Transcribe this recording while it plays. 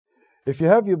If you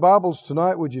have your Bibles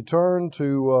tonight, would you turn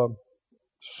to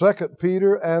 2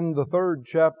 Peter and the 3rd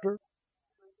chapter?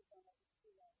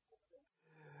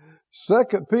 2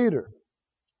 Peter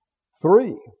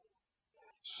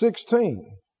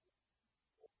 3:16.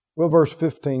 Well, verse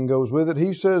 15 goes with it.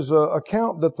 He says,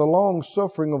 account that the long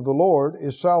suffering of the Lord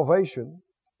is salvation,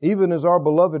 even as our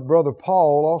beloved brother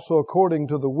Paul, also according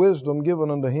to the wisdom given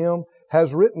unto him,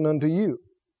 has written unto you,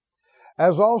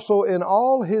 as also in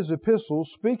all his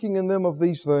epistles, speaking in them of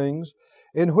these things,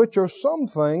 in which are some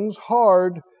things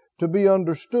hard to be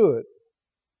understood.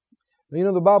 You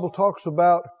know, the Bible talks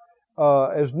about,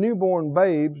 as newborn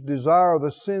babes desire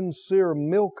the sincere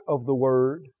milk of the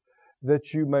Word,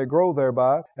 that you may grow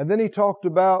thereby. And then he talked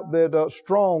about that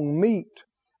strong meat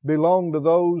belonged to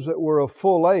those that were of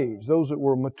full age, those that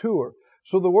were mature.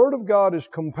 So the Word of God is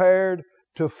compared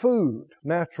to food,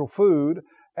 natural food,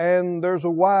 and there's a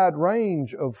wide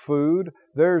range of food.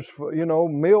 There's,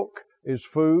 milk is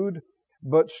food,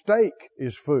 but steak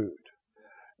is food.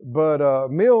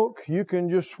 But milk you can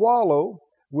just swallow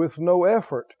with no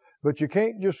effort, but you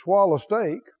can't just swallow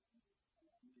steak.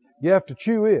 You have to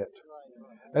chew it.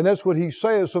 And that's what he's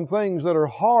saying, some things that are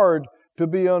hard to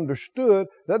be understood.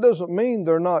 That doesn't mean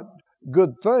they're not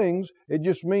good things. It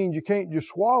just means you can't just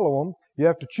swallow them. You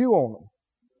have to chew on them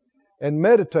and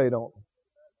meditate on them.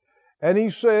 And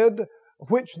he said,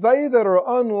 which they that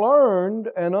are unlearned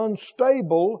and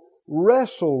unstable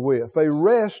wrestle with. They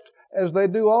wrest, as they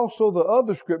do also the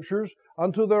other scriptures,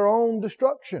 unto their own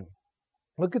destruction.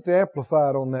 Look at the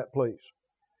Amplified on that, please.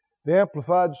 The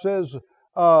Amplified says,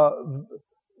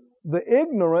 the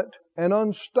ignorant and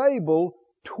unstable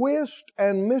twist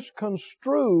and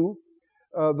misconstrue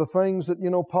the things that,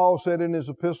 Paul said in his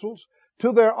epistles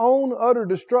to their own utter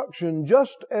destruction,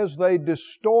 just as they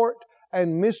distort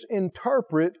and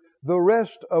misinterpret the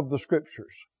rest of the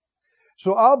Scriptures.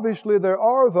 So obviously there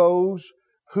are those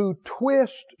who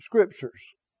twist Scriptures,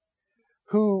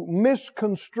 who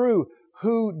misconstrue,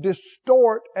 who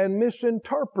distort and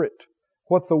misinterpret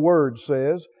what the Word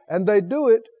says, and they do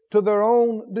it to their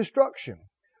own destruction.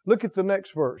 Look at the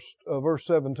next verse, verse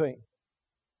 17.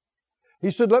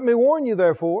 He said, let me warn you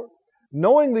therefore,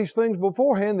 knowing these things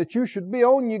beforehand, that you should be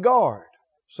on your guard.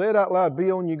 Say it out loud, be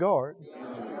on your guard.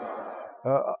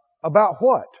 About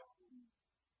what?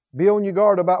 Be on your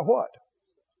guard about what?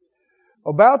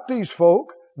 About these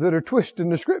folk that are twisting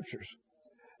the Scriptures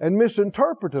and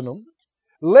misinterpreting them,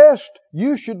 lest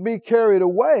you should be carried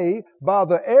away by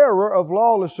the error of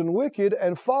lawless and wicked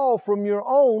and fall from your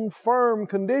own firm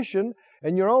condition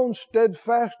and your own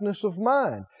steadfastness of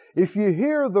mind. If you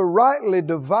hear the rightly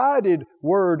divided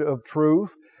word of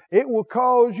truth, it will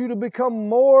cause you to become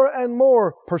more and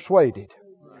more persuaded.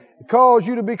 It cause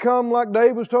you to become, like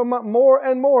Dave was talking about, more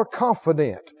and more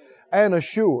confident and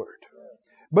assured.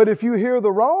 But if you hear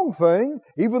the wrong thing,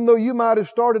 even though you might have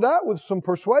started out with some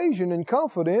persuasion and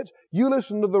confidence, you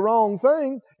listen to the wrong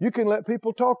thing, you can let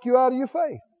people talk you out of your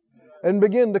faith and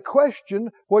begin to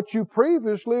question what you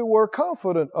previously were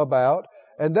confident about.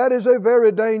 And that is a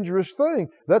very dangerous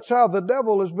thing. That's how the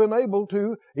devil has been able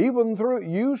to, even through,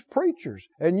 use preachers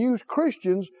and use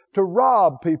Christians to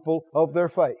rob people of their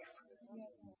faith.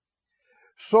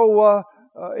 So,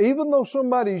 even though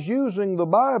somebody's using the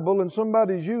Bible and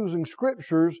somebody's using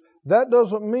Scriptures, that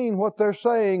doesn't mean what they're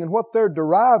saying and what they're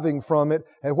deriving from it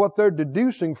and what they're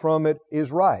deducing from it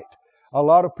is right. A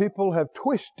lot of people have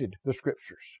twisted the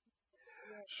Scriptures.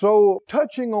 So,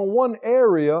 touching on one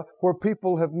area where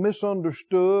people have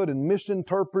misunderstood and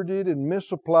misinterpreted and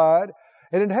misapplied,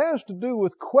 and it has to do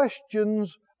with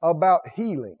questions about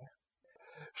healing.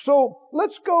 So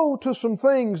let's go to some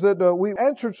things that we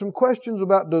answered some questions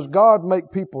about. Does God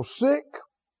make people sick?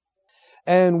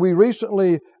 And we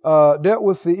recently dealt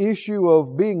with the issue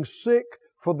of being sick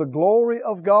for the glory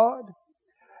of God.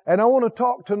 And I want to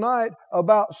talk tonight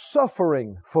about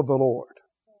suffering for the Lord.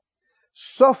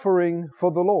 Suffering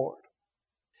for the Lord.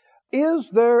 Is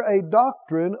there a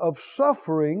doctrine of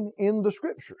suffering in the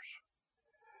Scriptures?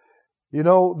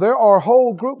 There are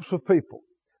whole groups of people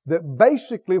that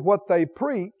basically what they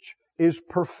preach is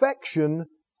perfection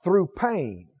through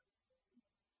pain.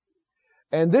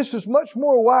 And this is much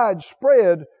more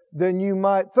widespread than you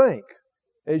might think.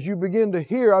 As you begin to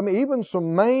hear, even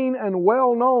some main and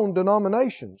well-known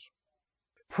denominations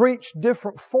preach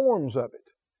different forms of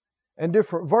it and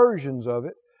different versions of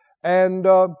it. And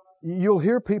you'll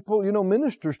hear people,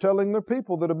 ministers telling their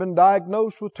people that have been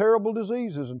diagnosed with terrible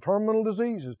diseases and terminal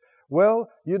diseases, well,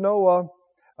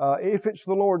 if it's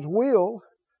the Lord's will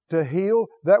to heal,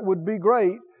 that would be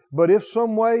great. But if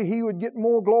some way He would get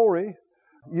more glory,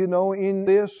 in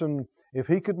this, and if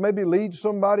He could maybe lead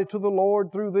somebody to the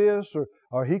Lord through this,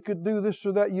 or He could do this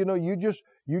or that,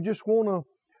 you just want to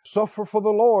suffer for the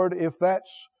Lord if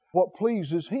that's what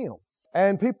pleases Him.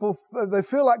 And people, they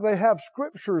feel like they have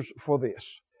scriptures for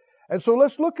this. And so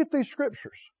let's look at these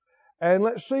scriptures. And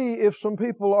let's see if some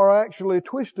people are actually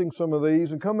twisting some of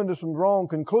these and coming to some wrong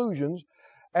conclusions,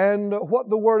 and what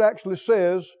the Word actually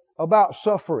says about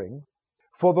suffering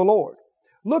for the Lord.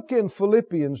 Look in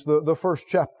Philippians, the first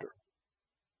chapter.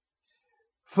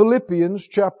 Philippians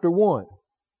chapter 1.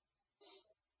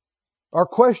 Our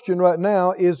question right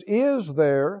now is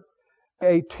there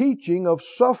a teaching of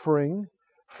suffering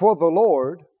for the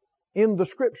Lord in the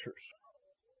Scriptures?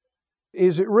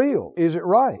 Is it real? Is it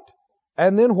right?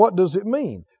 And then what does it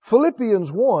mean? Philippians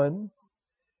 1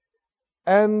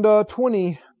 and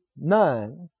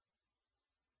 29.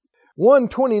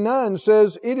 1:29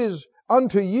 says, "It is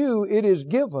unto you it is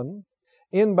given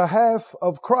in behalf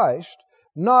of Christ,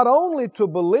 not only to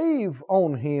believe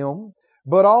on Him,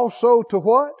 but also to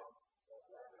what?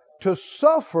 To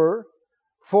suffer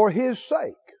for His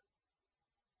sake."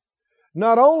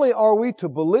 Not only are we to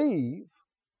believe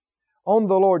on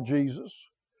the Lord Jesus,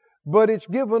 but it's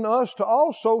given us to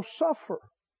also suffer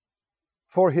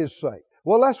for His sake.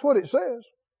 Well, that's what it says.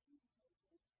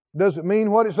 Does it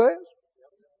mean what it says?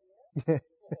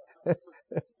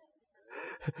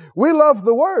 We love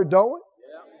the Word, don't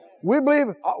we? We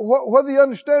believe, whether you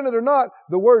understand it or not,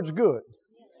 the Word's good.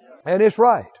 And it's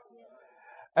right.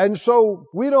 And so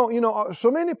we don't,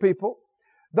 so many people,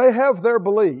 they have their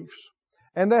beliefs,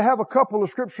 and they have a couple of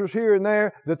scriptures here and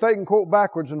there that they can quote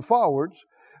backwards and forwards,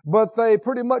 but they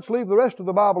pretty much leave the rest of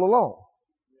the Bible alone.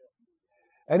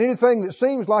 And anything that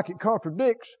seems like it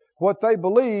contradicts what they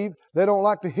believe, they don't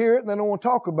like to hear it, and they don't want to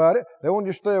talk about it. They want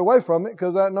to just stay away from it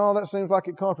because that seems like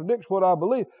it contradicts what I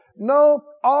believe. No,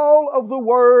 all of the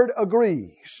Word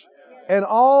agrees. And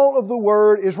all of the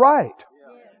Word is right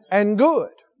and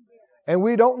good. And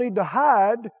we don't need to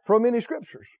hide from any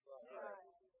scriptures.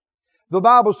 The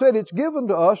Bible said it's given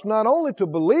to us not only to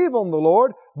believe on the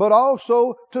Lord, but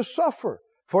also to suffer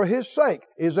for His sake.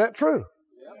 Is that true?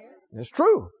 It's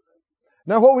true.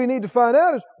 Now what we need to find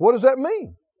out is, what does that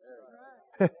mean?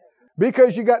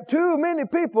 Because you got too many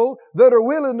people that are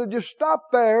willing to just stop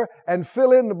there and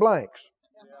fill in the blanks.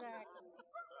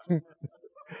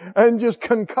 And just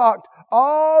concoct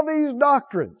all these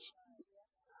doctrines.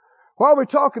 While we're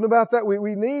talking about that,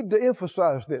 we need to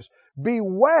emphasize this.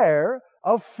 Beware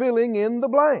of filling in the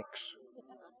blanks.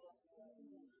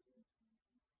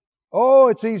 Oh,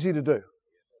 it's easy to do.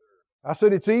 I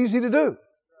said it's easy to do.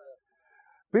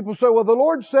 People say, well, the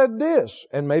Lord said this,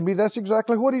 and maybe that's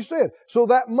exactly what He said. So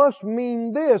that must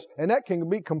mean this, and that can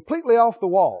be completely off the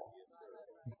wall.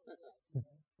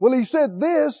 Well, He said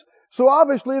this, so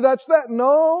obviously that's that.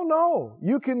 No.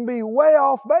 You can be way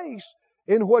off base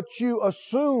in what you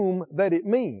assume that it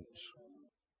means.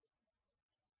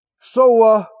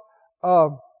 So,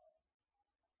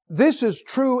 this is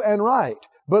true and right,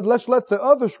 but let's let the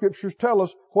other scriptures tell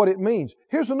us what it means.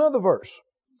 Here's another verse.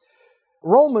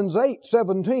 Romans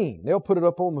 8:17. They'll put it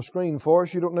up on the screen for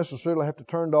us. You don't necessarily have to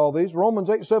turn to all these. Romans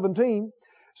 8:17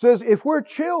 says, if we're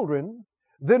children,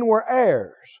 then we're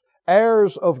heirs.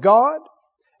 Heirs of God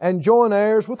and joint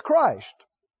heirs with Christ.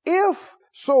 If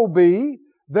so be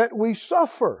that we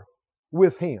suffer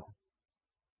with Him,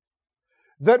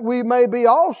 that we may be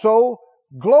also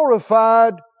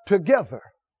glorified together.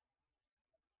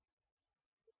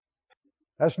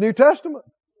 That's New Testament.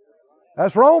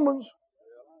 That's Romans.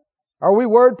 Are we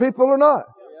Word people or not?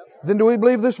 Then do we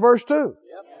believe this verse too?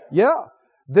 Yeah.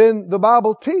 Then the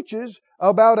Bible teaches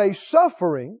about a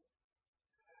suffering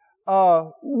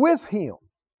with Him.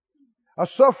 A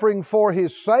suffering for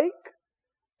His sake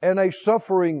and a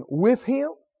suffering with Him.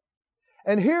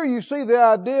 And here you see the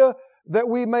idea that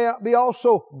we may be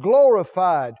also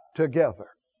glorified together.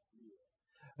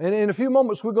 And in a few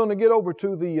moments we're going to get over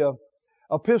to the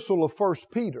epistle of 1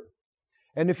 Peter.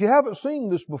 And if you haven't seen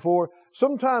this before,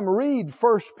 sometime read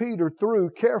 1 Peter through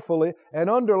carefully and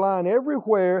underline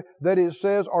everywhere that it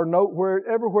says, or note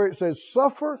everywhere it says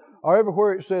suffer or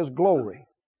everywhere it says glory.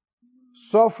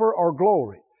 Suffer or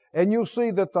glory. And you'll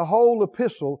see that the whole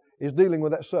epistle is dealing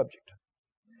with that subject.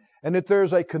 And that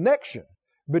there's a connection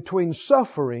between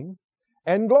suffering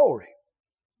and glory.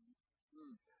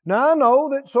 Now I know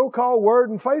that so-called Word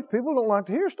and faith people don't like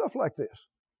to hear stuff like this.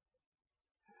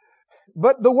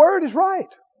 But the Word is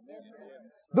right.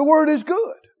 The Word is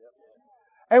good.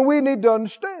 And we need to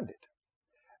understand it.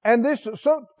 And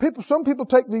some people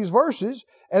take these verses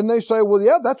and they say, well,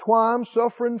 yeah, that's why I'm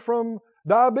suffering from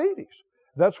diabetes.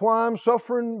 That's why I'm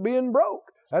suffering being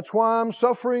broke. That's why I'm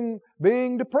suffering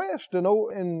being depressed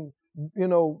and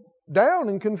down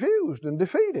and confused and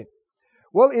defeated.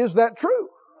 Well, is that true?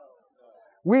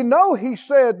 We know He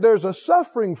said there's a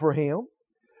suffering for him,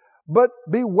 but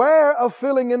beware of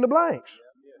filling in the blanks.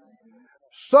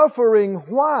 Suffering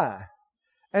why?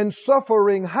 And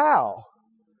suffering how?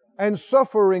 And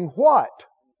suffering what?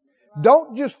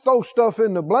 Don't just throw stuff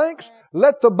in the blanks.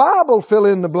 Let the Bible fill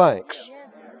in the blanks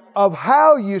of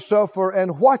how you suffer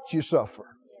and what you suffer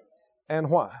and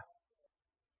why.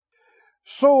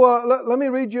 So let me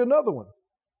read you another one.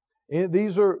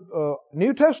 These are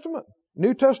New Testament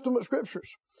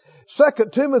scriptures. 2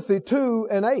 Timothy 2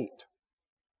 and 8.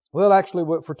 Well, actually,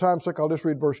 for time's sake, I'll just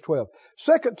read verse 12.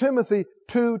 2 Timothy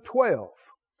 2:12.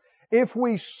 If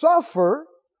we suffer,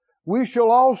 we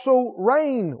shall also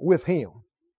reign with Him.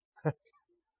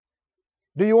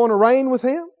 Do you want to reign with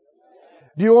Him?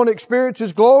 Do you want to experience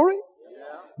His glory?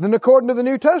 Then according to the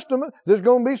New Testament, there's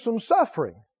going to be some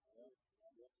suffering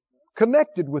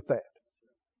connected with that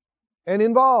and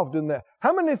involved in that.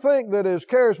 How many think that as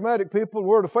charismatic people,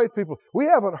 Word of Faith people, we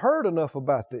haven't heard enough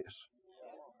about this?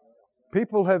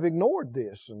 People have ignored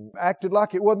this and acted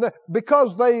like it wasn't there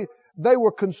because they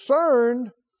were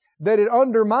concerned that it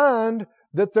undermined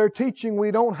that they're teaching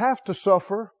we don't have to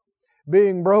suffer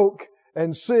being broke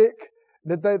and sick.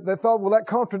 That they thought, well, that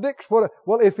contradicts what...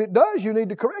 Well, if it does, you need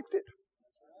to correct it.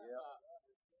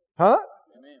 Huh?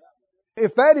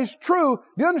 If that is true,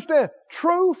 do you understand?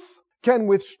 Truth can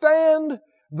withstand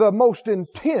the most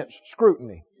intense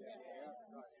scrutiny.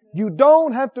 You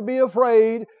don't have to be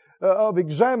afraid of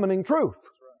examining truth.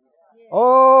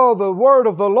 Oh, the word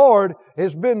of the Lord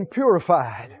has been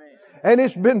purified and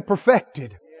it's been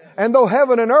perfected. And though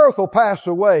heaven and earth will pass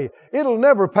away, it'll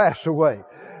never pass away.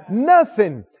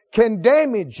 Nothing can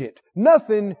damage it.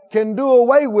 Nothing can do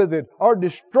away with it or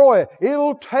destroy it.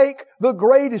 It'll take the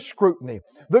greatest scrutiny,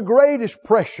 the greatest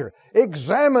pressure.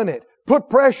 Examine it. Put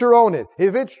pressure on it.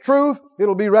 If it's truth,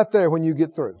 it'll be right there when you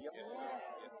get through.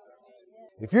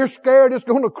 If you're scared it's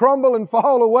going to crumble and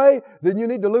fall away, then you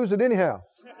need to lose it anyhow.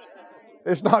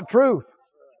 It's not truth.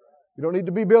 You don't need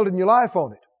to be building your life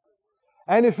on it.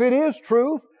 And if it is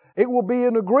truth, it will be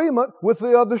in agreement with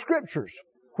the other scriptures,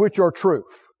 which are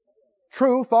truth.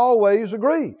 Truth always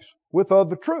agrees with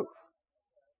other truth.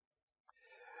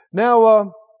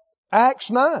 Now, Acts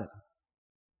 9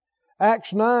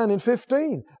 and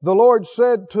 15. The Lord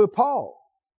said to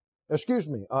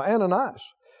Ananias,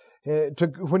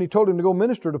 when He told him to go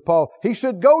minister to Paul, He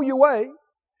said, "Go your way,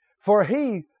 for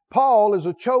Paul, is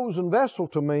a chosen vessel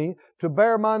to me to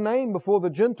bear my name before the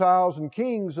Gentiles and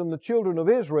kings and the children of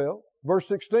Israel." Verse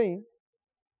 16.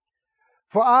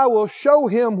 "For I will show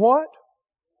him" what?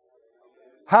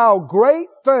 "How great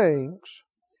things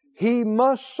he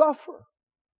must suffer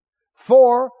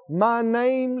for my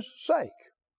name's sake."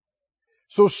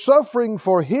 So suffering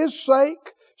for His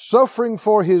sake, suffering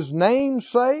for His name's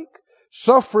sake,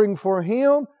 suffering for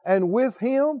Him and with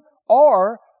Him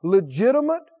are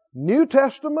legitimate New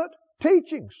Testament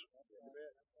teachings.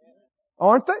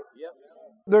 Aren't they?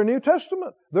 They're New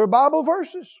Testament. They're Bible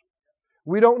verses.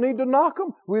 We don't need to knock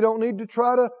them. We don't need to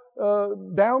try to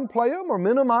downplay them or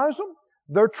minimize them.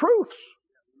 They're truths.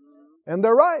 And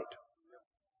they're right.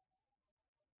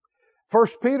 1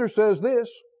 Peter says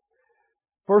this.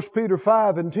 1 Peter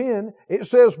 5 and 10. It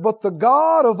says, "But the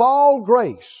God of all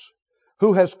grace,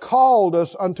 who has called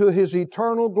us unto His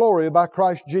eternal glory by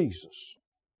Christ Jesus,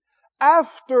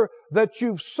 after that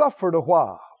you've suffered a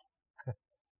while,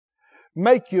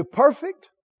 make you perfect,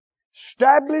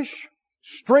 establish,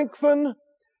 strengthen,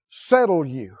 settle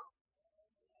you."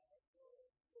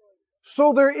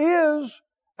 So there is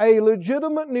a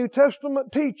legitimate New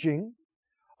Testament teaching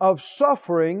of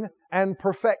suffering and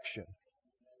perfection.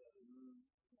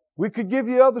 We could give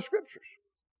you other scriptures,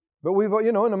 but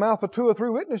in the mouth of 2 or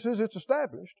 3 witnesses, it's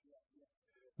established.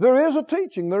 There is a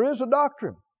teaching, there is a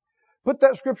doctrine. Put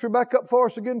that scripture back up for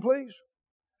us again, please.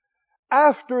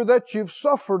 After that you've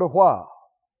suffered a while,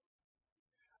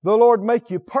 the Lord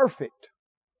make you perfect.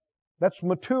 That's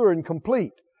mature and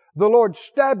complete. The Lord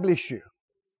establish you.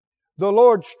 The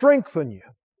Lord strengthen you.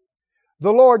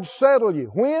 The Lord settle you.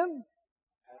 When?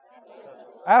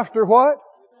 After what?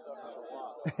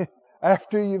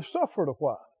 After you've suffered a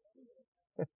while.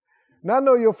 Now I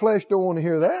know your flesh don't want to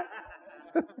hear that.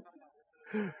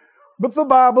 But the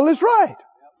Bible is right.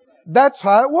 That's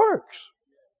how it works.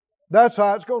 That's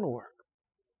how it's going to work.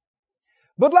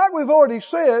 But like we've already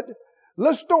said,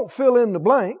 let's don't fill in the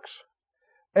blanks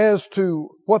as to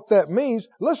what that means.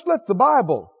 Let's let the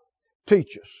Bible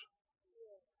teach us.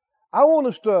 I want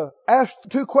us to ask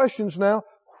 2 questions now.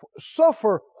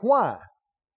 Suffer why?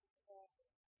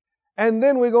 And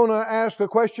then we're going to ask a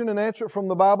question and answer it from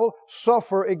the Bible.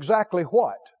 Suffer exactly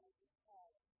what?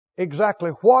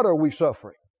 exactly what are we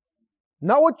suffering.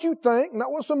 Not what you think,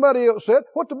 not what somebody else said,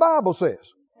 what the Bible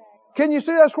says. Can you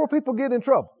see that's where people get in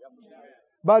trouble?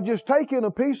 By just taking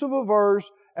a piece of a verse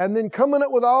and then coming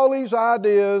up with all these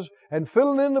ideas and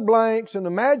filling in the blanks and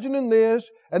imagining this,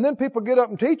 and then people get up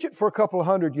and teach it for a couple of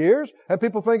 100 years and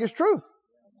people think it's truth.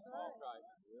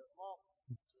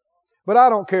 But I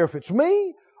don't care if it's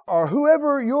me or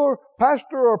whoever your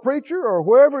pastor or preacher or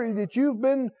whoever that you've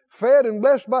been fed and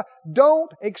blessed by.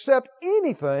 Don't accept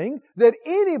anything that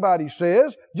anybody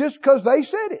says just because they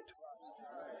said it.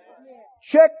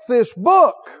 Check this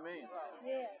book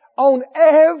on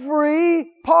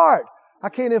every part. I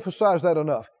can't emphasize that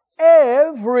enough.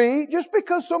 Just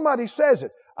because somebody says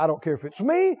it. I don't care if it's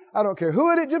me. I don't care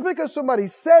who it is. Just because somebody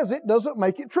says it doesn't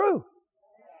make it true.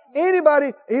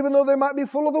 Anybody, even though they might be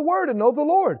full of the Word and know the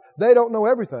Lord, they don't know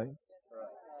everything.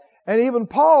 And even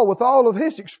Paul, with all of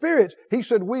his experience, he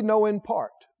said, we know in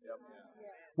part.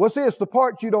 Well, see, it's the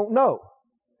part you don't know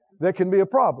that can be a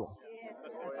problem.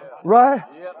 Right?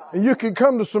 And you can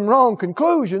come to some wrong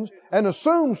conclusions and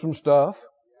assume some stuff.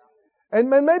 And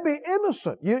may be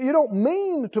innocent. You don't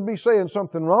mean to be saying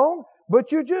something wrong,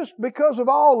 but you just, because of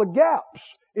all the gaps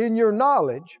in your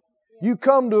knowledge, you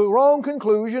come to a wrong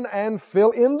conclusion and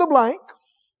fill in the blank,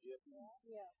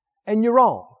 and you're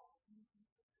wrong.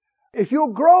 If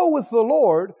you'll grow with the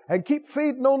Lord and keep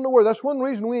feeding on the Word, that's one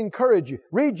reason we encourage you.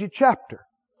 Read your chapter.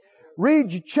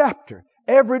 Read your chapter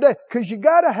every day, because you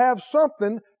got to have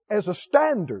something as a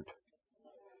standard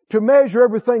to measure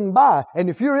everything by.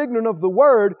 And if you're ignorant of the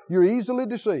Word, you're easily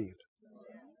deceived,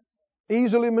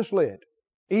 easily misled,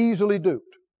 easily duped.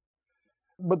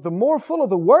 But the more full of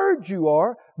the Word you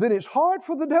are, then it's hard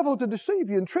for the devil to deceive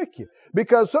you and trick you.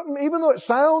 Because something, even though it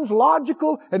sounds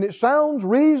logical and it sounds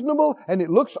reasonable and it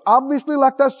looks obviously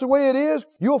like that's the way it is,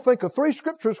 you'll think of 3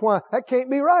 scriptures why that can't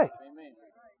be right.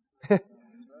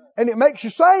 And it makes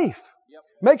you safe,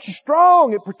 makes you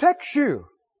strong, it protects you.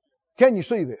 Can you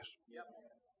see this?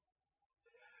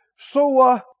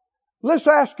 So let's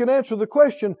ask and answer the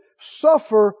question,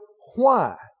 suffer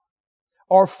why?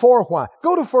 Or for why?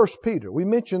 Go to 1 Peter. We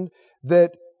mentioned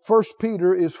that 1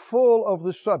 Peter is full of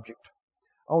the subject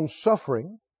on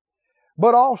suffering,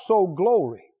 but also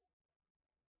glory.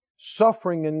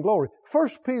 Suffering and glory. 1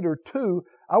 Peter 2,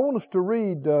 I want us to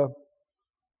read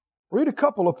a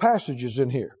couple of passages in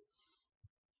here,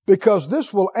 because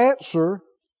this will answer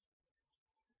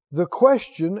the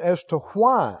question as to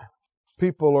why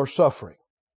people are suffering.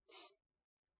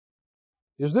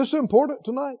 Is this important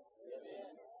tonight?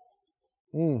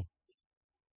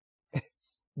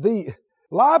 The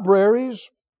libraries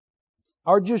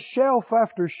are just shelf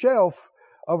after shelf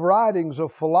of writings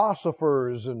of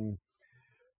philosophers and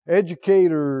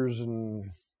educators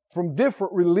and from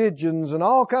different religions and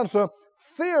all kinds of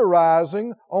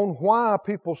theorizing on why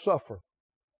people suffer.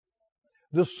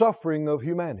 The suffering of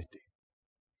humanity.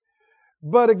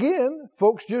 But again,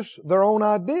 folks, just their own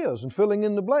ideas and filling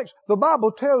in the blanks. The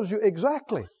Bible tells you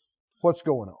exactly what's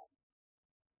going on.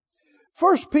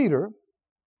 1 Peter,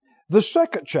 the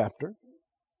 2nd chapter,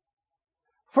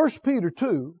 1 Peter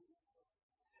 2,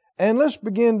 and let's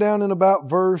begin down in about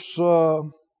verse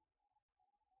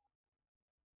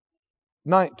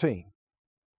 19.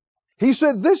 He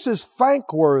said, this is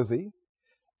thankworthy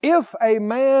if a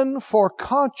man for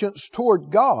conscience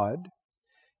toward God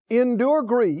endure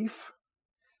grief,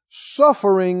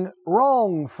 suffering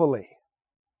wrongfully.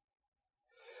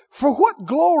 For what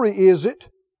glory is it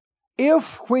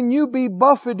if when you be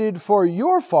buffeted for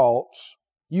your faults,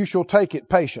 you shall take it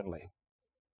patiently?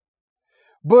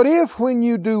 But if when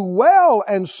you do well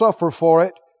and suffer for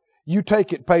it, you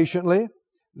take it patiently,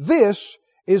 this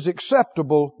is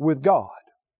acceptable with God.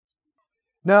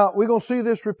 Now, we're going to see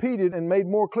this repeated and made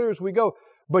more clear as we go.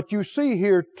 But you see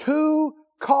here 2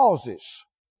 causes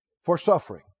for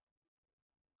suffering.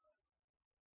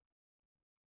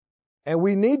 And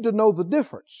we need to know the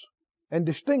difference and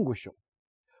distinguish them.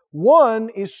 One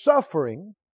is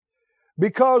suffering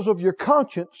because of your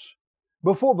conscience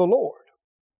before the Lord.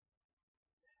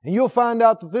 And you'll find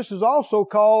out that this is also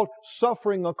called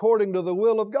suffering according to the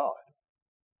will of God.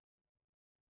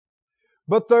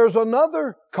 But there's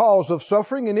another cause of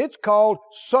suffering, and it's called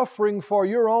suffering for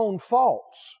your own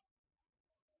faults.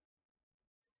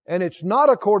 And it's not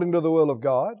according to the will of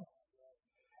God,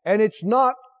 and it's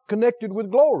not connected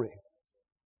with glory.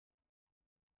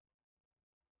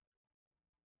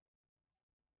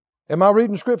 Am I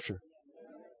reading Scripture?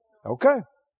 Okay.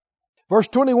 Verse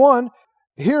 21,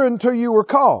 hereunto you were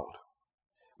called.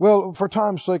 Well, for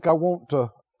time's sake, I'm going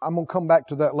to come back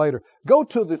to that later. Go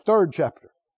to the 3rd chapter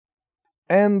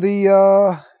and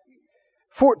the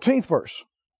 14th verse.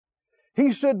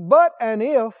 He said, but and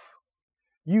if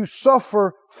You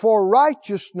suffer for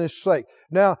righteousness' sake.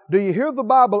 Now, do you hear the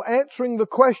Bible answering the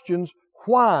questions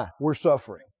why we're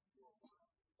suffering?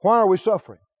 Why are we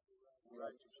suffering?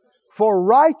 For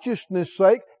righteousness'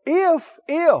 sake,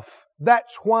 if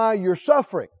that's why you're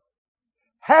suffering.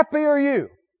 Happy are you.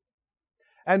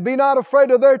 And be not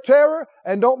afraid of their terror,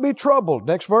 and don't be troubled.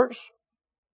 Next verse.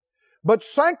 But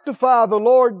sanctify the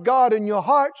Lord God in your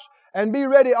hearts, and be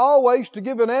ready always to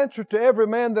give an answer to every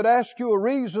man that asks you a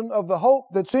reason of the hope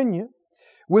that's in you,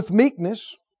 with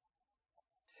meekness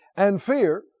and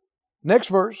fear. Next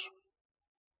verse.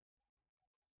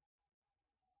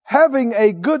 Having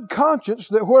a good conscience,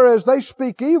 that whereas they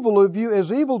speak evil of you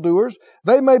as evildoers,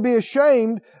 they may be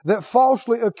ashamed that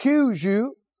falsely accuse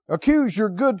your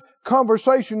good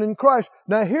conversation in Christ.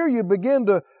 Now here you begin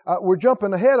to, we're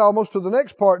jumping ahead almost to the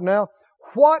next part now.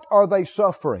 What are they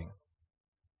suffering?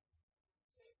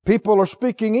 People are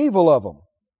speaking evil of them.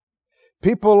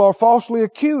 People are falsely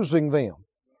accusing them.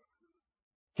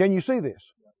 Can you see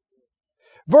this?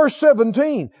 Verse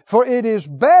 17, for it is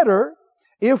better,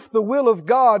 if the will of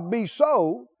God be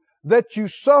so, that you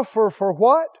suffer for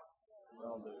what?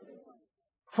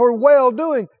 For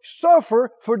well-doing.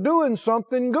 Suffer for doing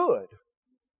something good,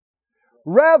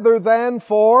 rather than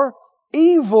for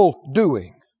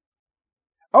evil-doing.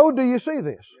 Oh, do you see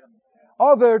this?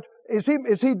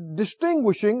 Is he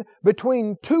distinguishing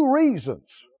between two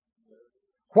reasons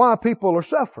why people are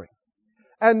suffering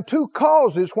and two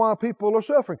causes why people are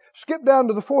suffering? Skip down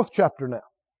to the 4th chapter now.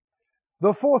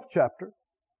 The 4th chapter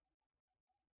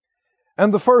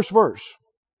and the 1st verse.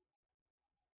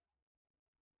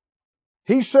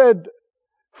 He said,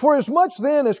 for as much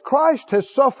then as Christ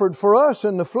has suffered for us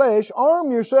in the flesh,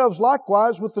 arm yourselves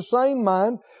likewise with the same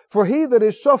mind, for he that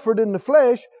has suffered in the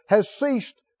flesh has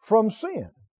ceased from sin,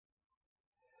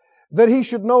 that he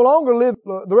should no longer live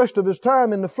the rest of his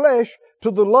time in the flesh to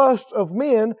the lust of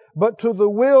men, but to the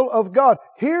will of God.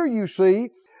 Here you see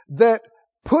that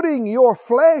putting your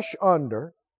flesh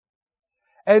under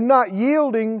and not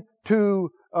yielding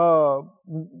to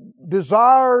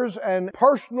desires and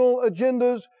personal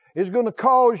agendas is going to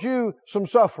cause you some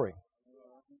suffering.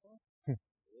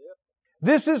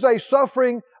 This is a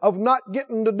suffering of not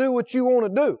getting to do what you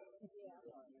want to do.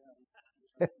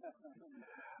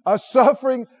 A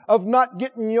suffering of not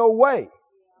getting your way.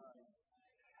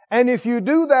 And if you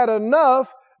do that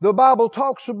enough, the Bible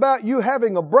talks about you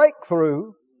having a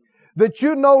breakthrough, that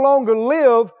you no longer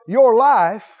live your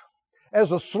life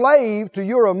as a slave to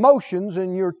your emotions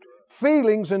and your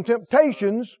feelings and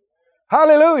temptations.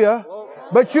 Hallelujah.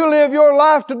 But you live your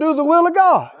life to do the will of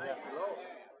God.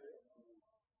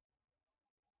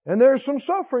 And there's some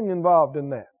suffering involved in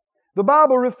that. The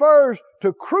Bible refers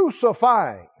to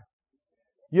crucifying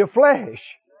your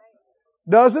flesh.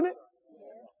 Doesn't it?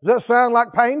 Does that sound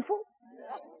like painful?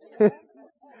 Is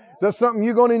that something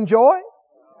you're going to enjoy?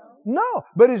 No.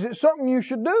 But is it something you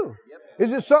should do?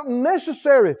 Is it something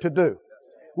necessary to do?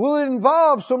 Will it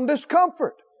involve some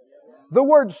discomfort? The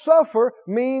word suffer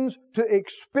means to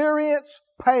experience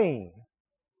pain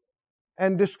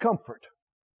and discomfort.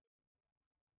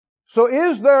 So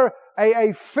is there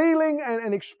a feeling and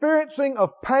an experiencing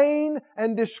of pain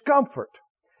and discomfort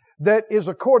that is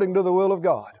according to the will of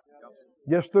God?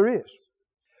 Yes, there is.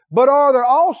 But are there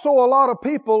also a lot of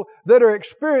people that are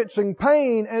experiencing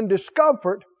pain and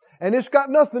discomfort, and it's got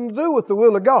nothing to do with the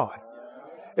will of God?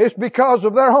 It's because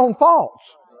of their own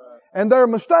faults and their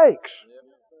mistakes.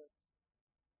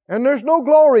 And there's no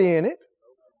glory in it,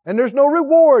 and there's no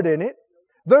reward in it.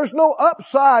 There's no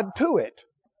upside to it.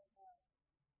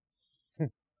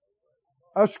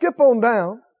 Skip on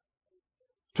down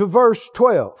to verse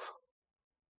 12,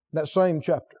 that same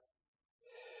chapter.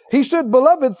 He said,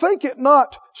 beloved, think it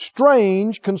not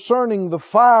strange concerning the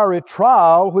fiery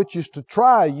trial which is to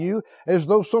try you, as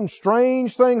though some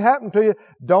strange thing happened to you.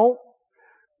 Don't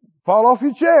fall off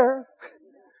your chair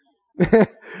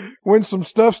when some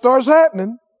stuff starts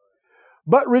happening.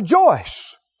 But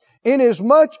rejoice,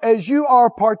 inasmuch as you are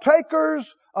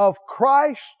partakers of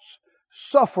Christ's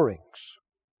sufferings,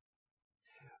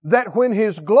 that when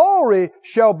His glory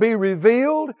shall be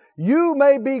revealed, you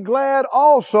may be glad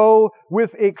also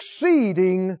with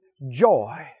exceeding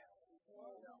joy.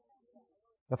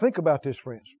 Now think about this,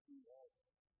 friends.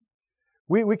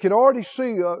 We can already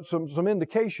see some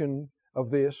indication of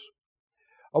this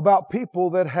about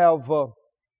people that have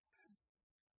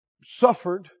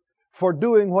suffered for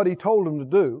doing what He told them to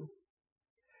do,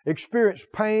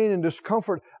 experienced pain and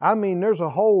discomfort. I mean, there's a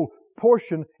whole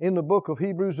portion in the book of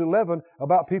Hebrews 11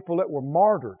 about people that were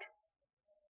martyred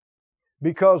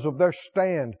because of their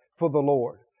stand for the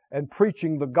Lord and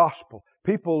preaching the gospel.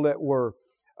 People that were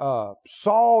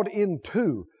sawed in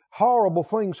two horrible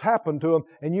things happen to them.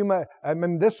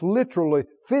 And this literally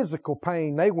physical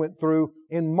pain they went through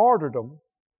in martyrdom.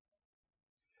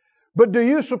 But do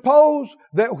you suppose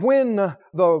that when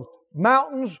the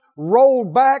mountains roll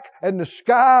back and the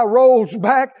sky rolls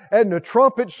back and the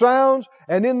trumpet sounds,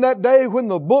 and in that day when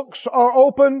the books are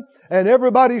open and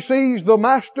everybody sees the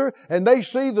Master and they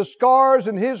see the scars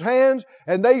in His hands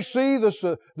and they see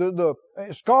the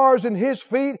scars in His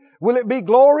feet, will it be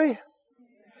glory?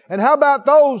 And how about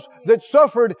those that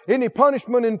suffered any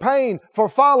punishment and pain for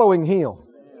following Him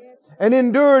and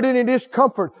endured any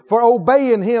discomfort for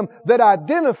obeying Him, that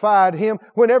identified Him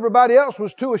when everybody else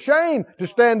was too ashamed to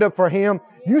stand up for Him?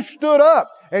 You stood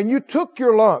up and you took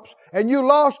your lumps, and you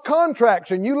lost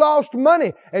contracts, and you lost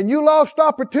money, and you lost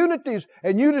opportunities,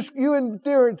 and you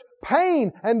endured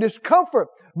pain and discomfort.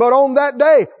 But on that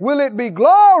day, will it be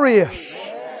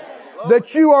glorious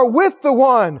that you are with the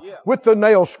one with the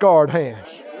nail-scarred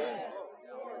hands?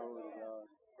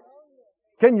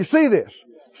 Can you see this?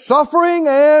 Suffering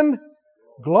and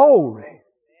glory.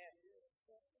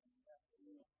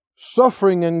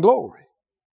 Suffering and glory.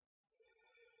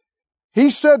 He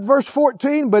said, verse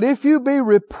 14, but if you be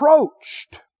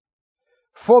reproached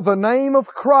for the name of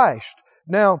Christ.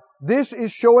 Now, this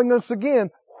is showing us again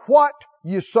what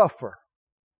you suffer.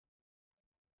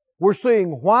 We're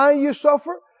seeing why you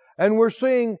suffer, and we're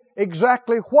seeing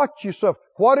exactly what you suffer.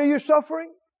 What are you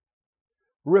suffering?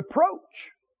 Reproach.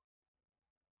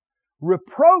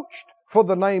 Reproached for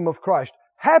the name of Christ.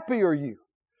 Happy are you,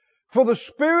 for the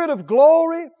Spirit of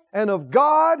glory and of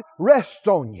God rests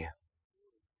on you.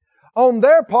 On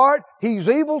their part, He's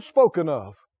evil spoken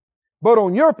of, but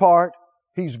on your part,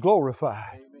 He's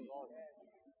glorified.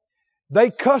 They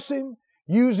cuss Him,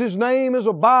 use His name as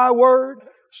a byword,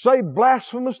 say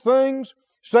blasphemous things,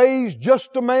 say He's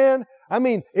just a man. I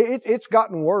mean, it's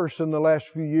gotten worse in the last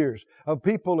few years, of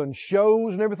people in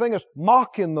shows and everything else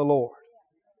mocking the Lord.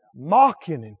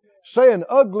 Mocking Him, saying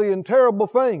ugly and terrible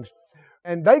things.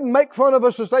 And they can make fun of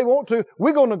us as they want to.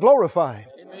 We're going to glorify Him.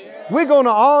 Amen. We're going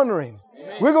to honor Him.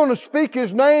 Amen. We're going to speak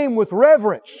His name with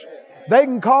reverence. They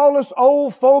can call us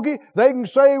old fogey. They can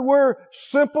say we're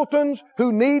simpletons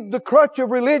who need the crutch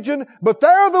of religion, but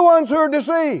they're the ones who are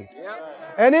deceived.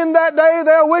 Yep. And in that day,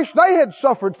 they'll wish they had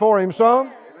suffered for Him some.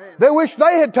 Amen. They wish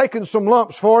they had taken some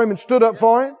lumps for Him and stood up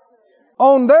for Him.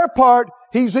 On their part,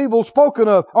 He's evil spoken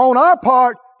of. On our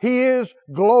part, He is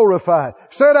glorified.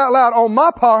 Say it out loud. On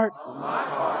my part,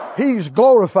 He's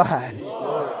glorified.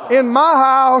 In my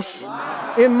house,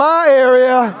 in my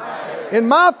area, in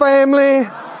my family,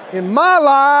 in my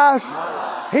life,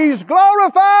 He's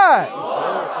glorified.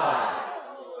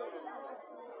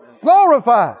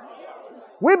 Glorified.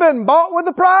 We've been bought with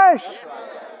a price.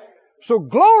 So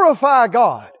glorify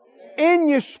God in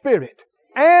your spirit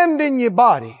and in your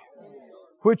body,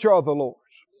 which are the Lord's.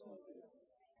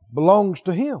 Belongs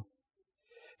to Him.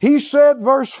 He said,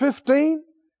 verse 15,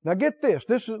 now get this.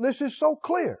 This is so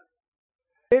clear.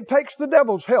 It takes the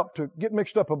devil's help to get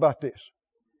mixed up about this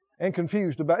and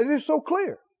confused about it. It is so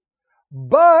clear.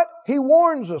 But He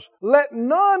warns us, let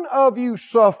none of you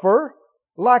suffer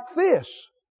like this,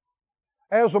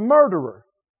 as a murderer,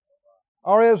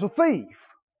 or as a thief,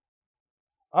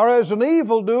 or as an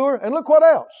evildoer, and look what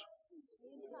else?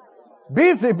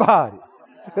 Busybody.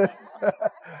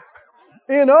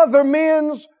 In other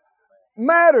men's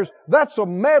matters. That's a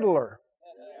meddler.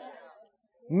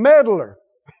 Meddler.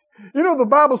 You know, the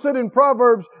Bible said in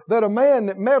Proverbs that a man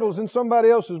that meddles in somebody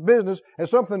else's business and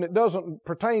something that doesn't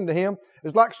pertain to him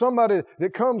is like somebody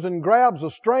that comes and grabs a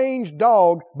strange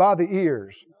dog by the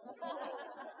ears.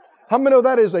 How many know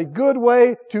that is a good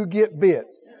way to get bit?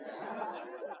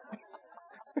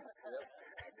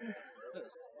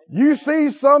 You see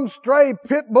some stray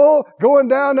pit bull going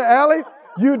down the alley,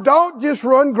 you don't just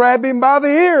run, grab him by the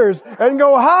ears and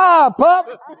go, "Hi,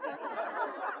 pup."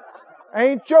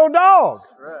 Ain't your dog.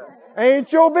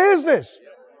 Ain't your business.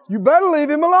 You better leave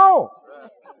him alone.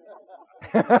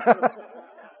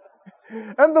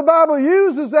 And the Bible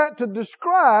uses that to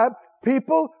describe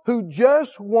people who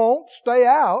just won't stay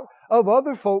out of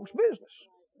other folks' business.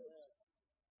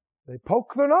 They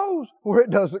poke their nose where it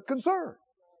doesn't concern.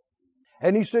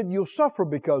 And He said, you'll suffer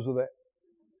because of that.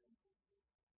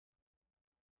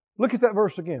 Look at that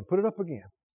verse again. Put it up again.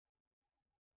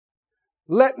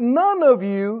 Let none of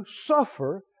you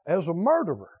suffer as a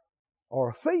murderer, or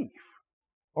a thief,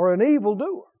 or an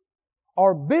evildoer,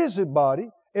 or busybody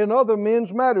in other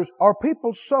men's matters. Are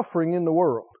people suffering in the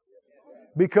world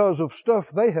because of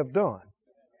stuff they have done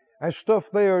and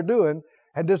stuff they are doing?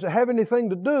 And does it have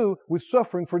anything to do with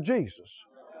suffering for Jesus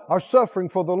or suffering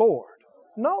for the Lord?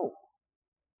 No.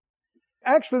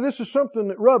 Actually, this is something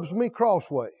that rubs me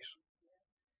crossways.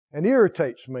 and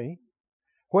irritates me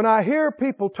when I hear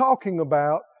people talking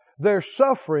about their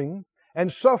suffering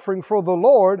and suffering for the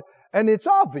Lord, and it's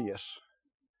obvious.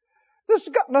 This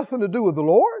has got nothing to do with the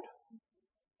Lord.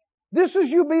 This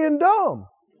is you being dumb.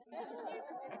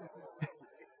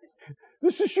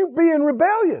 This is you being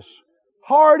rebellious,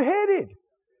 hard-headed,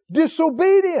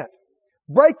 disobedient,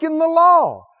 breaking the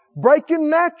law, breaking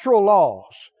natural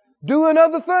laws, doing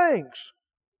other things.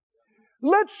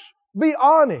 Let's be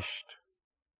honest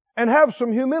and have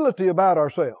some humility about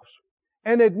ourselves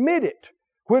and admit it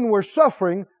when we're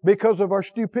suffering because of our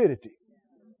stupidity.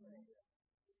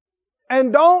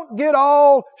 And don't get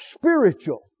all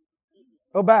spiritual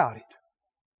about it.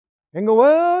 And go,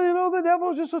 well, you know, the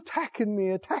devil's just attacking me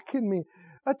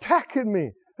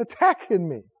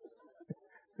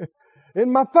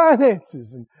in my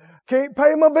finances and can't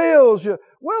pay my bills.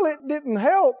 Well, it didn't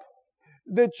help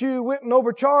that you went and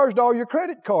overcharged all your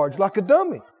credit cards like a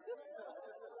dummy.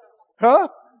 Huh?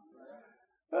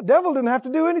 The devil didn't have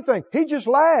to do anything. He just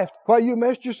laughed while you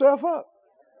messed yourself up.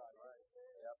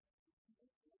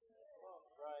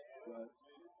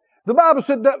 The Bible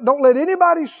said, don't let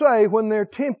anybody say when they're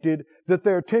tempted that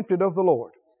they're tempted of the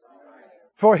Lord.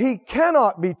 For He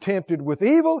cannot be tempted with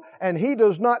evil, and He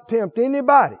does not tempt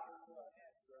anybody.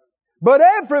 But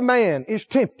every man is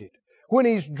tempted when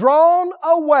he's drawn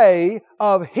away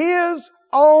of his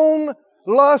own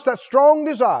lust, that strong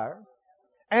desire,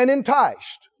 and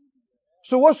enticed.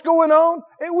 So what's going on?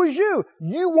 It was you.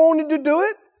 You wanted to do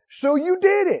it, so you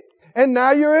did it. And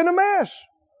now you're in a mess.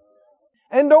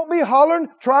 And don't be hollering,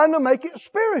 trying to make it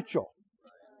spiritual.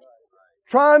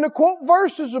 Trying to quote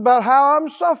verses about how I'm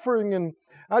suffering and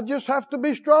I just have to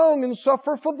be strong and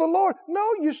suffer for the Lord. No,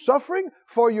 you're suffering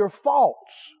for your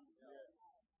faults.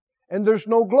 And there's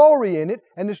no glory in it,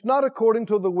 and it's not according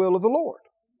to the will of the Lord.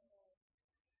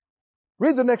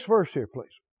 Read the next verse here,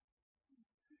 please.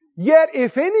 Yet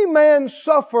if any man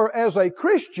suffer as a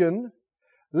Christian,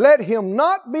 let him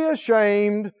not be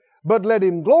ashamed, but let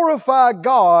him glorify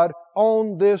God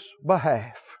on this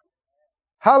behalf.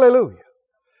 Hallelujah.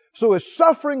 So it's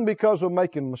suffering because of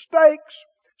making mistakes,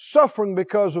 suffering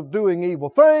because of doing evil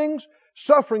things,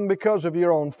 suffering because of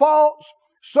your own faults,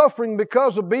 suffering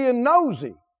because of being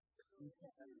nosy.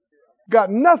 Got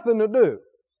nothing to do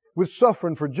with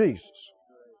suffering for Jesus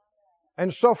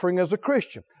and suffering as a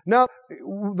Christian. Now,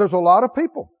 there's a lot of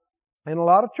people in a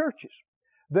lot of churches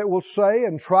that will say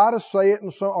and try to say it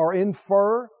or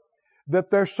infer that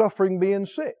they're suffering being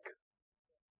sick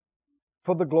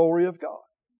for the glory of God.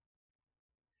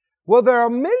 Well, there are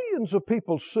millions of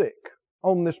people sick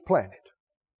on this planet.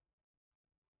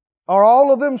 Are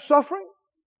all of them suffering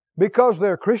because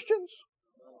they're Christians?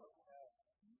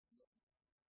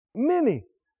 Many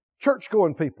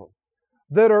church-going people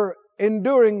that are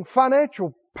enduring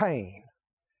financial pain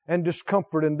and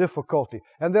discomfort and difficulty.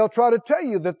 And they'll try to tell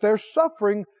you that they're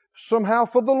suffering somehow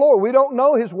for the Lord. We don't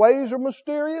know. His ways are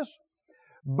mysterious.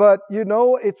 But, you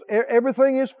know,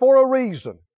 everything is for a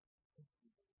reason.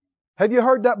 Have you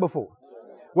heard that before?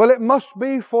 Well, it must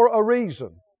be for a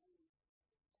reason.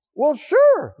 Well,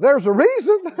 sure, there's a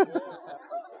reason.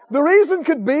 The reason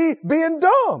could be being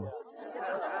dumb.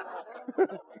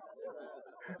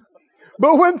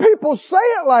 But when people say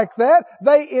it like that,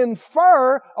 they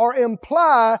infer or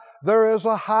imply there is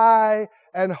a high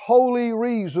and holy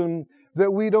reason that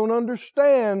we don't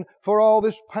understand for all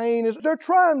this pain. They're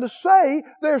trying to say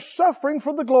they're suffering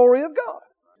for the glory of God,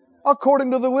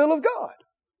 according to the will of God.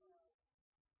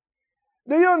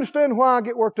 Do you understand why I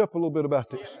get worked up a little bit about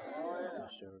this?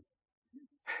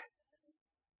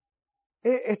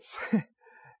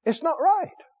 It's not right.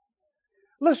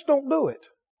 Let's don't do it.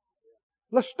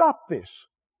 Let's stop this.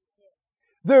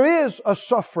 There is a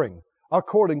suffering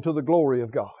according to the glory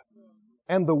of God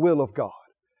and the will of God.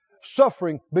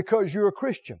 Suffering because you're a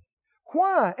Christian.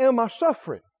 Why am I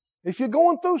suffering? If you're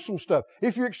going through some stuff,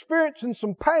 if you're experiencing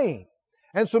some pain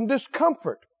and some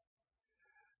discomfort,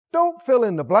 don't fill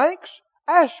in the blanks.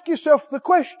 Ask yourself the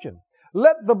question.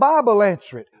 Let the Bible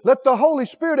answer it. Let the Holy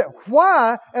Spirit.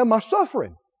 Why am I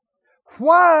suffering?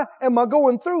 Why am I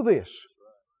going through this?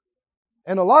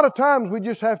 And a lot of times we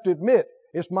just have to admit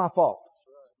it's my fault.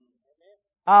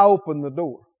 I opened the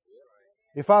door.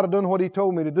 If I'd have done what He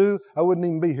told me to do, I wouldn't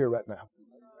even be here right now.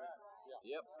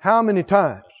 How many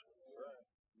times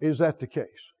is that the case?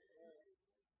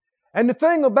 And the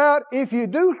thing about if you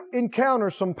do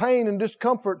encounter some pain and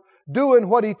discomfort doing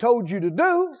what He told you to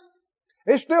do,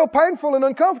 it's still painful and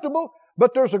uncomfortable,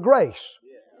 but there's a grace.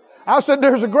 I said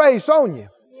there's a grace on you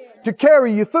to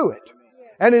carry you through it.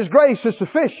 And His grace is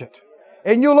sufficient.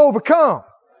 And you'll overcome.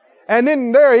 And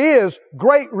then there is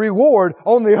great reward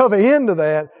on the other end of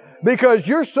that, because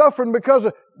you're suffering because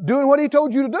of doing what He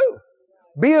told you to do.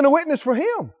 Being a witness for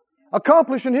Him.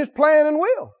 Accomplishing His plan and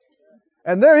will.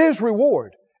 And there is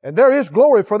reward. And there is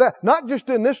glory for that. Not just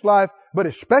in this life, but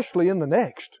especially in the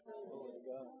next.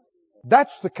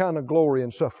 That's the kind of glory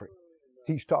and suffering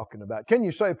He's talking about. Can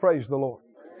you say praise the Lord?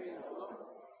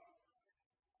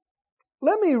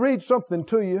 Let me read something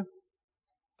to you.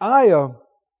 I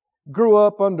grew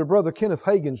up under Brother Kenneth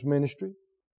Hagin's ministry.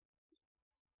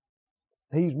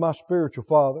 He's my spiritual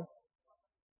father.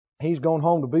 He's gone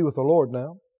home to be with the Lord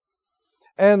now.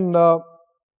 And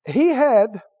he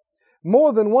had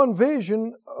more than one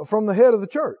vision from the head of the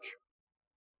church.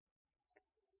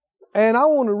 And I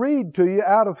want to read to you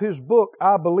out of his book,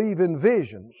 I Believe in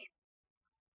Visions,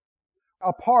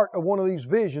 a part of one of these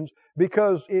visions,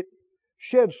 because it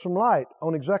sheds some light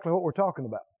on exactly what we're talking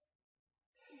about.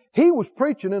 He was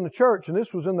preaching in the church, and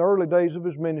this was in the early days of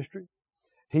his ministry.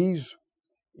 He's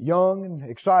young and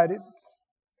excited,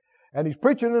 and he's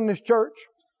preaching in this church,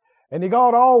 and he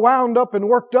got all wound up and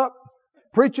worked up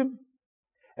preaching,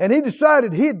 and he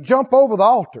decided he'd jump over the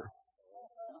altar.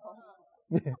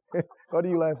 What are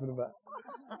you laughing about?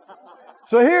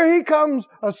 So here he comes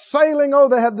sailing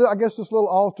over. They had, I guess, this little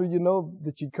altar,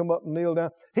 that you'd come up and kneel down.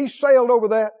 He sailed over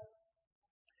that.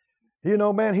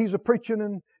 Man, he's a preaching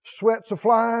and sweats are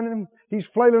flying and he's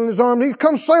flailing his arm. He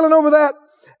comes sailing over that,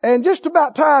 and just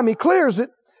about time he clears it,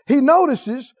 he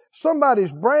notices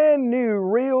somebody's brand new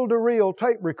reel-to-reel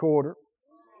tape recorder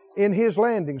in his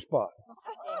landing spot.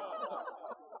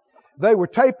 They were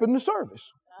taping the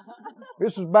service.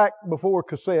 This is back before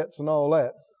cassettes and all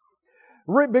that.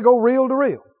 Big old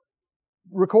reel-to-reel,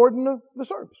 recording the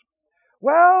service.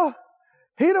 Well,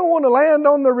 he don't want to land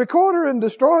on the recorder and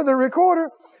destroy the recorder.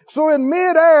 So in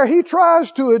midair, he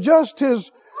tries to adjust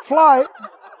his flight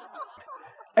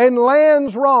and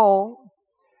lands wrong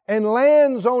and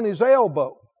lands on his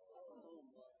elbow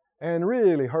and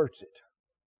really hurts it.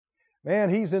 Man,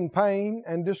 he's in pain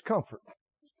and discomfort.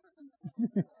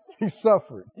 He's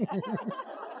suffering.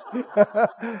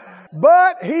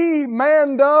 But he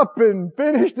manned up and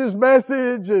finished his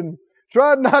message and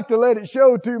tried not to let it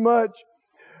show too much.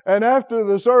 And after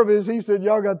the service, he said,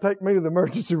 y'all got to take me to the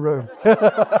emergency room.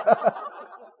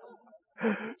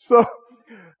 So,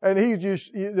 and he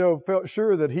just, felt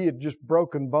sure that he had just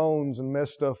broken bones and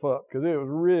messed stuff up because it was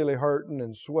really hurting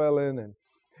and swelling.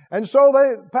 And so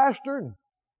pastor and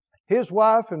his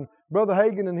wife and Brother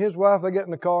Hagin and his wife, they get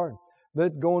in the car and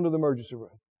they'd go into the emergency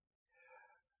room.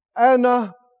 And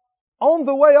on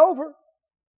the way over,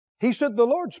 he said the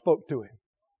Lord spoke to him.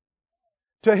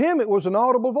 To him, it was an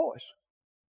audible voice.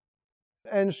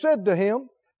 And said to him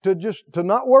to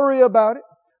not worry about it.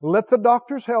 Let the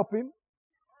doctors help him.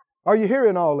 Are you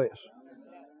hearing all this?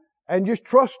 And just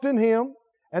trust in Him,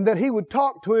 and that He would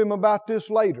talk to him about this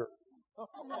later.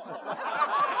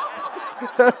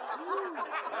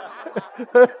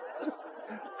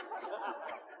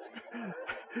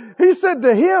 He said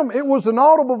to him, it was an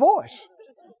audible voice.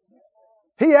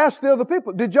 He asked the other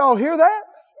people, did y'all hear that?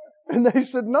 And they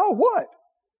said, no, what?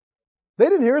 They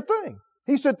didn't hear a thing.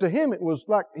 He said to him, it was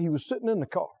like he was sitting in the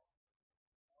car.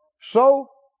 So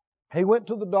he went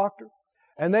to the doctor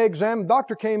and they examined. The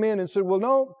doctor came in and said, well,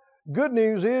 no, good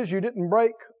news is you didn't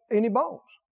break any bones.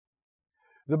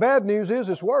 The bad news is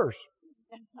it's worse.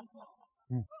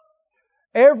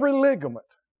 Every ligament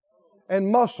and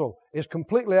muscle is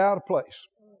completely out of place.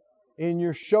 In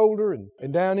your shoulder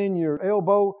and down in your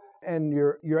elbow, and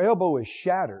your elbow is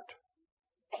shattered.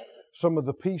 Some of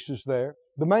the pieces there.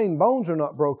 The main bones are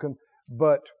not broken,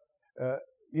 but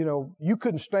you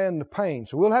couldn't stand the pain.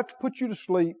 So we'll have to put you to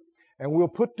sleep, and we'll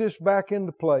put this back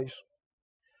into place.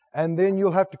 And then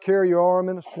you'll have to carry your arm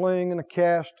in a sling and a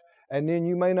cast, and then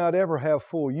you may not ever have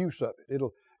full use of it.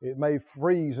 It may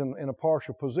freeze in a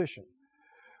partial position.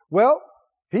 Well,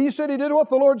 he said he did what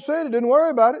the Lord said. He didn't worry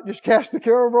about it. Just cast the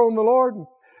care over on the Lord.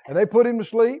 And they put him to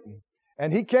sleep.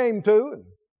 And he came to, and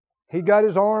he got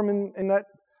his arm in that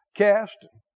cast.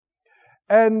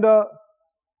 And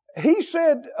he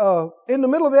said in the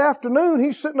middle of the afternoon,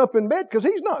 he's sitting up in bed because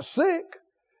he's not sick.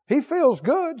 He feels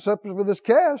good, except for this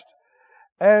cast.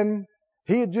 And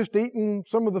he had just eaten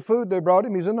some of the food they brought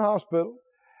him. He's in the hospital.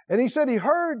 And he said he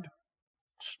heard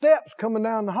steps coming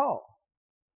down the hall.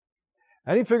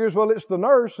 And he figures, well, it's the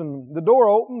nurse, and the door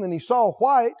opened, and he saw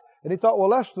white, and he thought, well,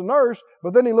 that's the nurse.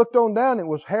 But then he looked on down, it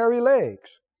was hairy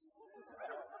legs.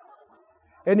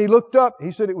 And he looked up,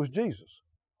 he said it was Jesus.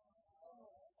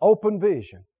 Open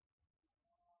vision.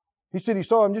 He said he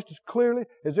saw him just as clearly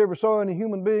as he ever saw any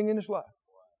human being in his life.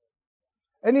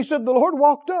 And he said the Lord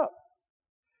walked up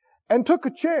and took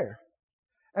a chair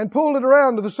and pulled it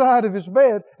around to the side of his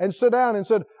bed and sat down and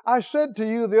said, I said to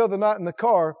you the other night in the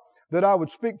car that I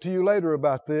would speak to you later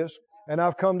about this, and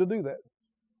I've come to do that.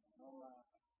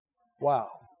 Wow.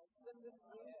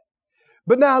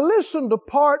 But now listen to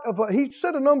part of what he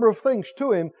said. A number of things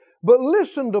to him, but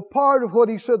listen to part of what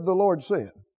he said the Lord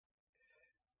said.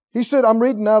 He said, I'm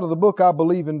reading out of the book, I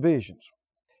Believe in Visions.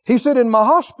 He said, in my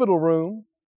hospital room,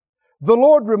 the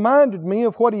Lord reminded me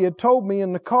of what He had told me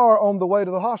in the car on the way to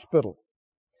the hospital.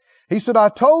 He said, I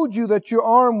told you that your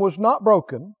arm was not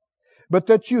broken, but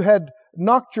that you had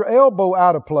knocked your elbow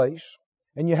out of place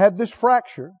and you had this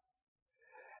fracture.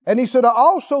 And He said, I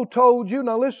also told you,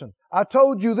 now listen, I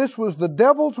told you this was the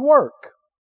devil's work,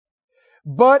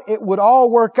 but it would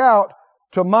all work out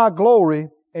to my glory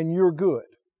and your good.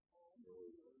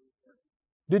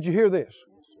 Did you hear this?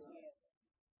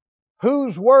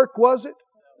 Whose work was it?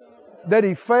 That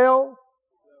he fell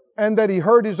and that he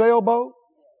hurt his elbow?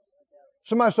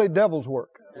 Somebody say devil's work.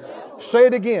 Say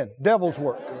it again. Devil's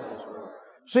work.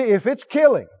 See, if it's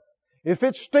killing, if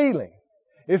it's stealing,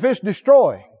 if it's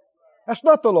destroying, that's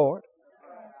not the Lord.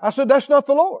 I said, that's not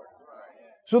the Lord.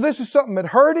 So this is something that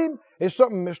hurt him. It's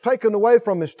something that's taken away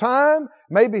from his time,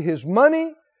 maybe his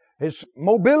money, his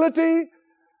mobility.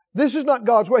 This is not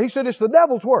God's work. He said, it's the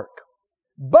devil's work.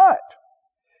 But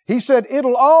He said,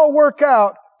 it'll all work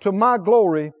out to my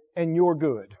glory and your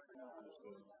good.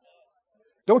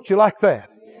 Don't you like that?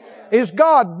 Is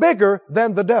God bigger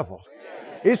than the devil?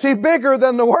 Is He bigger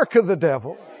than the work of the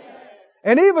devil?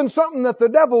 And even something that the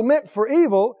devil meant for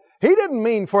evil, he didn't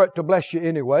mean for it to bless you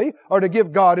anyway or to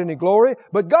give God any glory.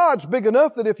 But God's big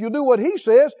enough that if you do what He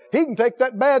says, He can take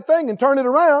that bad thing and turn it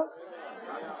around.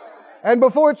 And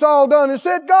before it's all done and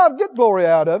said, God, get glory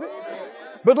out of it.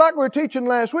 But like we were teaching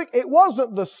last week, it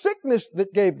wasn't the sickness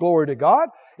that gave glory to God.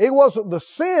 It wasn't the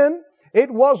sin. It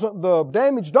wasn't the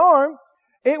damaged arm.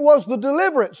 It was the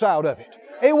deliverance out of it.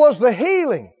 It was the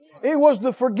healing. It was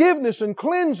the forgiveness and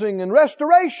cleansing and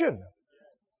restoration.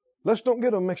 Let's don't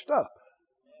get them mixed up.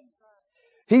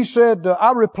 He said,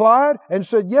 I replied and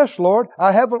said, yes, Lord,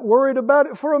 I haven't worried about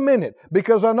it for a minute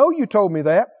because I know you told me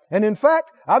that. And in fact,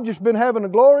 I've just been having a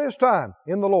glorious time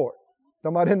in the Lord.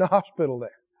 I'm not in the hospital there.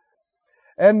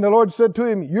 And the Lord said to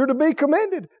him, you're to be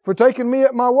commended for taking me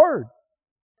at my word.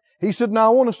 He said, now I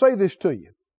want to say this to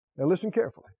you. Now listen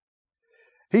carefully.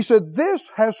 He said, this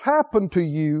has happened to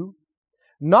you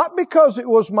not because it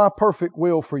was my perfect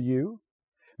will for you,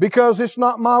 because it's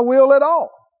not my will at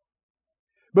all.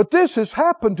 But this has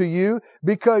happened to you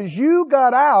because you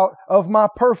got out of my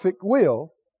perfect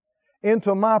will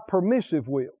into my permissive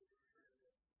will.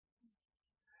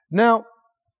 Now,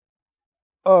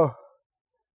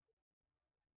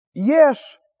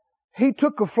 yes, he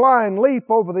took a flying leap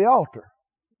over the altar.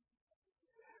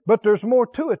 But there's more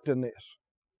to it than this.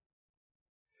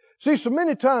 See, so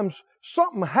many times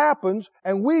something happens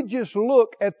and we just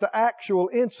look at the actual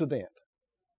incident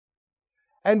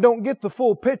and don't get the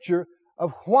full picture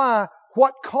of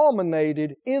what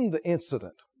culminated in the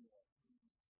incident.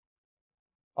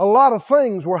 A lot of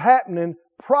things were happening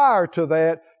prior to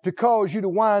that to cause you to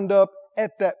wind up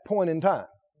at that point in time.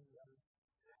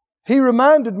 He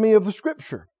reminded me of the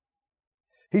Scripture.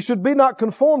 He said, be not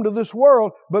conformed to this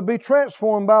world, but be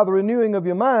transformed by the renewing of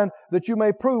your mind, that you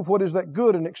may prove what is that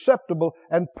good and acceptable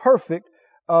and perfect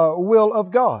will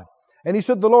of God. And he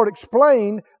said the Lord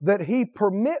explained that He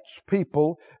permits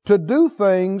people to do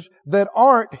things that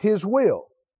aren't His will.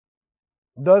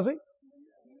 Does He?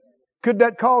 Could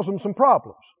that cause them some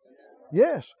problems?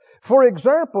 Yes. For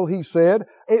example, he said,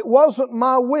 it wasn't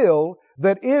my will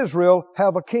that Israel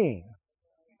have a king.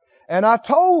 And I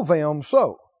told them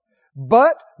so.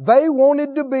 But they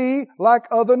wanted to be like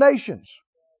other nations.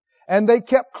 And they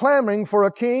kept clamoring for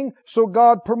a king, so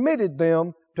God permitted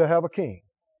them to have a king.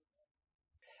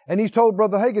 And he told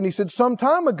Brother Hagin, he said, some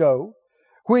time ago,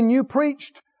 when you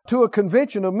preached to a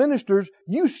convention of ministers,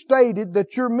 you stated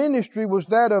that your ministry was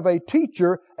that of a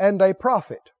teacher and a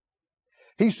prophet.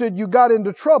 He said you got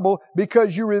into trouble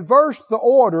because you reversed the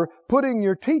order, putting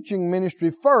your teaching ministry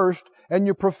first and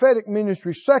your prophetic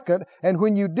ministry second. And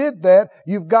when you did that,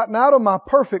 you've gotten out of my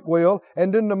perfect will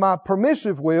and into my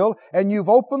permissive will, and you've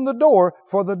opened the door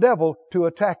for the devil to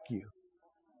attack you.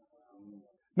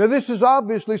 Now this is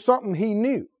obviously something he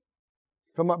knew,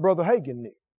 from what Brother Hagin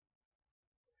knew.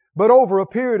 But over a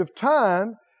period of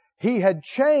time, he had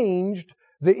changed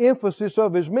the emphasis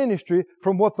of his ministry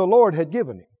from what the Lord had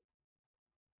given him.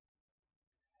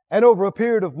 And over a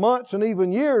period of months and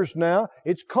even years now,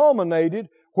 it's culminated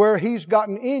where he's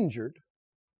gotten injured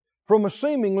from a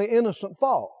seemingly innocent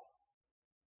fall.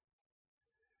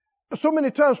 So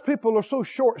many times people are so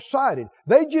short-sighted.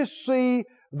 They just see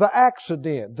the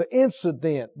accident, the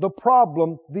incident, the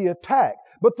problem, the attack.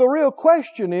 But the real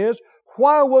question is,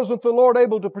 why wasn't the Lord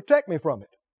able to protect me from it?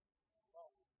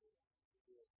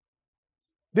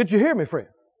 Did you hear me, friend?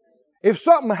 If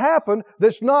something happened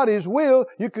that's not His will,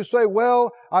 you could say,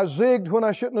 well, I zigged when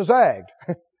I shouldn't have zagged.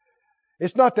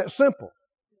 It's not that simple.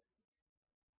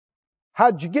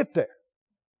 How'd you get there?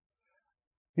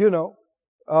 You know,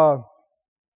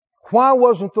 why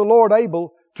wasn't the Lord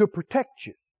able to protect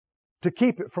you, to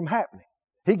keep it from happening?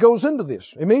 He goes into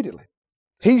this immediately.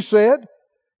 He said,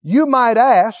 you might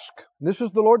ask, this is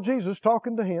the Lord Jesus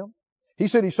talking to him. He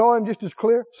said he saw him just as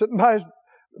clear, sitting by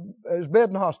his bed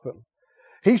in the hospital.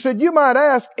 He said, you might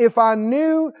ask, if I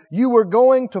knew you were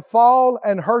going to fall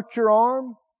and hurt your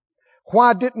arm,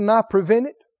 why didn't I prevent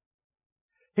it?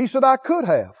 He said, I could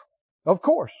have, of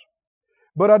course,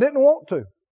 but I didn't want to.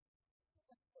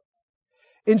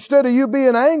 Instead of you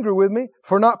being angry with me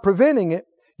for not preventing it,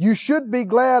 you should be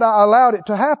glad I allowed it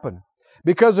to happen.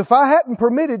 Because if I hadn't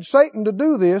permitted Satan to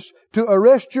do this, to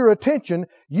arrest your attention,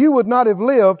 you would not have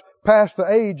lived past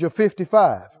the age of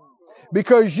 55.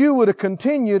 Because you would have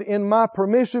continued in my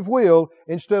permissive will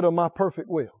instead of my perfect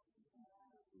will.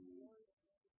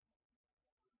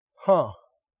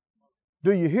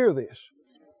 Do you hear this?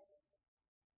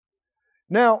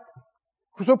 Now,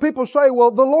 so people say,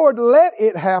 well, the Lord let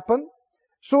it happen,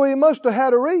 so He must have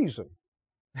had a reason.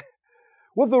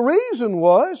 Well, the reason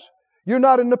was, you're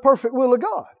not in the perfect will of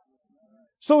God.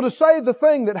 So to say the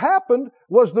thing that happened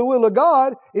was the will of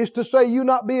God is to say you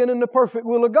not being in the perfect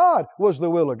will of God was the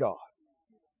will of God.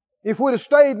 If we'd have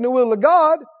stayed in the will of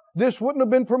God, this wouldn't have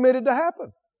been permitted to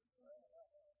happen.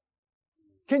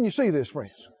 Can you see this,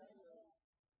 friends?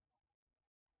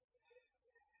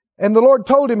 And the Lord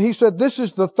told him, He said, this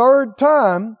is the third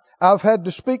time I've had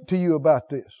to speak to you about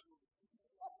this.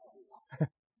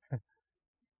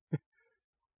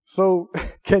 So,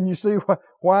 can you see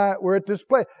why we're at this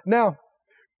place? Now,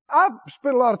 I've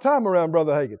spent a lot of time around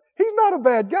Brother Hagin. He's not a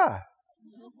bad guy.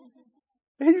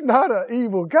 He's not an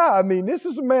evil guy. I mean, this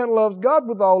is a man who loves God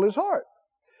with all his heart.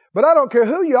 But I don't care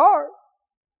who you are.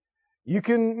 You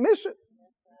can miss it.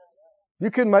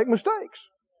 You can make mistakes.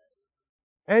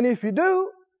 And if you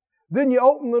do, then you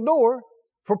open the door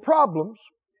for problems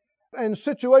and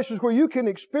situations where you can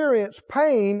experience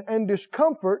pain and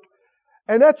discomfort.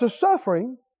 And that's a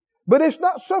suffering. But it's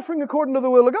not suffering according to the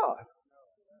will of God.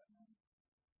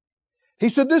 He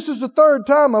said, this is the third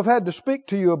time I've had to speak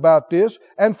to you about this.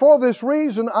 And for this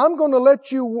reason, I'm going to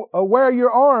let you wear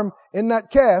your arm in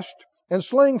that cast and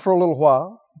sling for a little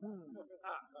while.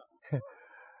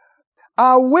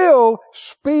 I will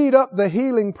speed up the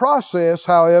healing process,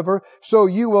 however, so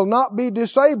you will not be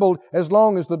disabled as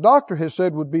long as the doctor has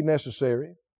said would be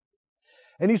necessary.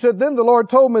 And he said, then the Lord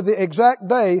told me the exact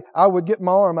day I would get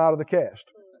my arm out of the cast.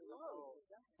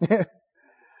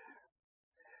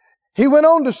 He went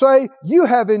on to say, you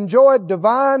have enjoyed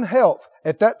divine health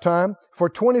at that time for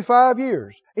 25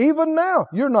 years. Even now,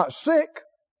 you're not sick.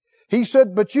 He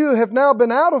said, but you have now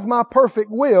been out of my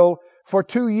perfect will for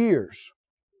 2 years.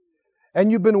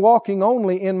 And you've been walking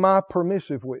only in my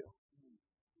permissive will.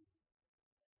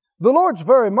 The Lord's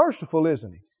very merciful,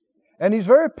 isn't He? And He's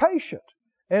very patient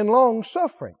and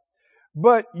long-suffering.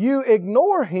 But you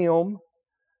ignore Him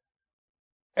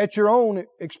at your own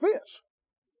expense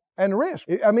and risk.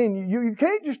 I mean, you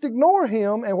can't just ignore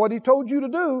Him and what He told you to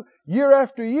do year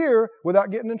after year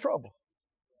without getting in trouble.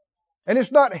 And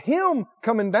it's not Him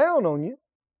coming down on you.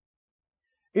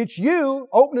 It's you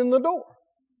opening the door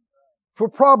for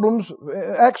problems,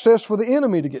 access for the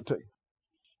enemy to get to you.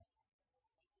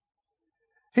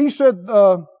 He said,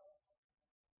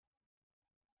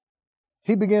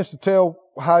 he begins to tell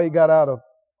how he got out of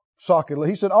socket.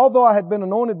 He said, although I had been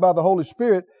anointed by the Holy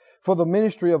Spirit for the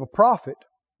ministry of a prophet,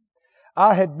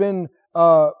 I had been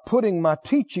putting my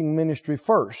teaching ministry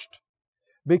first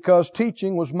because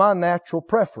teaching was my natural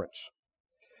preference.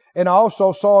 And I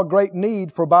also saw a great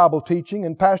need for Bible teaching,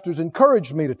 and pastors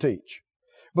encouraged me to teach.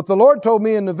 But the Lord told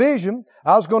me in the vision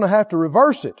I was going to have to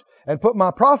reverse it and put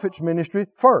my prophet's ministry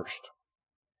first.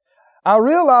 I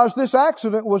realized this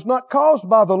accident was not caused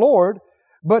by the Lord,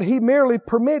 but He merely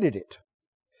permitted it.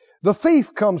 The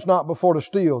thief comes not before to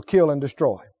steal, kill, and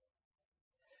destroy.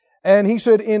 And he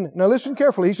said, now listen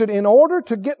carefully, he said, in order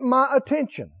to get my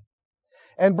attention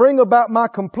and bring about my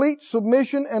complete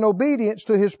submission and obedience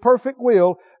to His perfect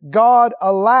will, God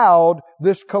allowed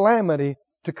this calamity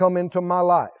to come into my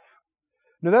life.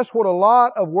 Now that's what a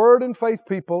lot of Word and faith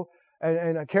people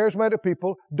and charismatic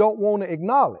people don't want to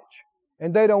acknowledge.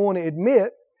 And they don't want to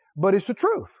admit, but it's the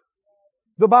truth.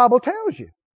 The Bible tells you.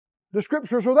 The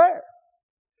Scriptures are there.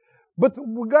 But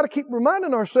we've got to keep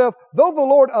reminding ourselves, though the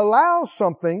Lord allows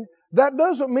something, that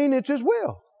doesn't mean it's His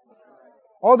will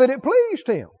or that it pleased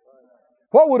Him.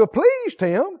 What would have pleased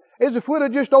Him is if we'd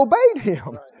have just obeyed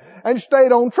Him and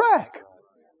stayed on track.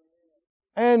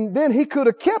 And then He could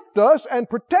have kept us and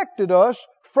protected us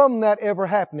from that ever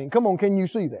happening. Come on, can you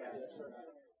see that?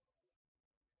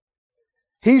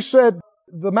 He said,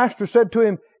 the Master said to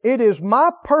him, "It is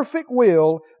my perfect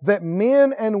will that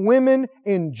men and women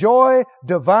enjoy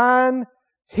divine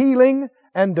healing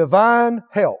and divine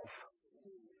health."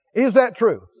 Is that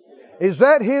true? Is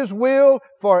that His will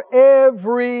for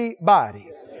everybody?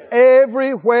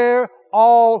 Everywhere,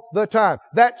 all the time.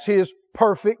 That's His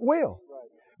perfect will.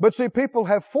 But see, people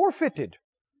have forfeited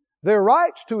their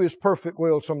rights to His perfect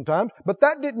will sometimes, but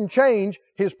that didn't change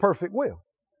His perfect will.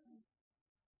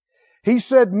 He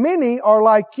said, "Many are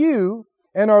like you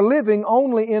and are living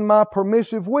only in my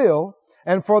permissive will,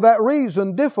 and for that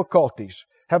reason difficulties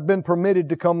have been permitted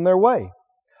to come their way.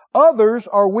 Others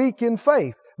are weak in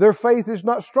faith. Their faith is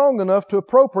not strong enough to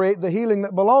appropriate the healing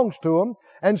that belongs to them,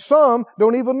 and some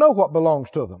don't even know what belongs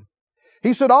to them."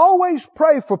 He said, "Always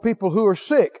pray for people who are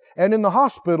sick and in the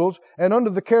hospitals and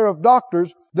under the care of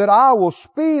doctors, that I will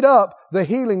speed up the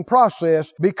healing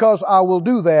process, because I will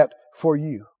do that for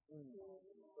you."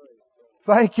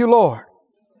 Thank you, Lord.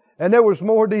 And there was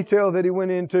more detail that he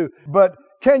went into. But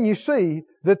can you see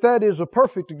that that is a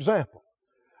perfect example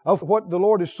of what the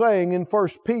Lord is saying in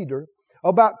 1 Peter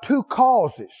about two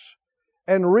causes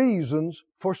and reasons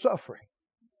for suffering?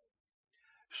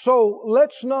 So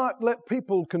let's not let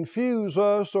people confuse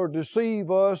us or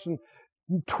deceive us and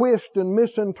twist and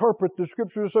misinterpret the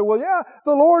Scripture and say, well, yeah,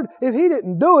 the Lord, if He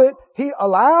didn't do it, He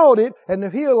allowed it. And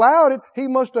if He allowed it, He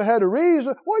must have had a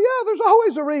reason. Well, yeah, there's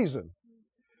always a reason.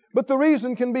 But the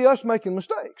reason can be us making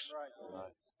mistakes.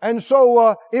 And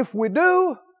so if we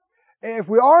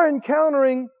are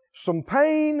encountering some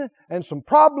pain and some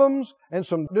problems and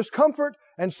some discomfort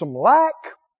and some lack,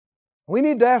 we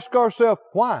need to ask ourselves,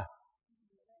 why?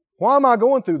 Why am I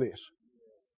going through this?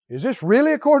 Is this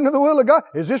really according to the will of God?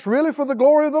 Is this really for the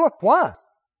glory of the Lord? Why?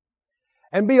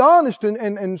 And be honest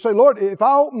and say, Lord, if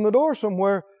I open the door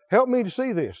somewhere, help me to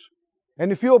see this.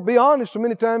 And if you'll be honest, so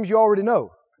many times you already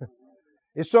know.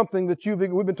 It's something that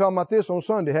we've been talking about this on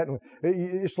Sunday, hadn't we?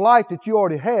 It's light that you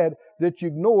already had that you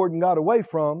ignored and got away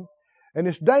from. And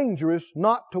it's dangerous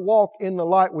not to walk in the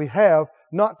light we have,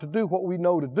 not to do what we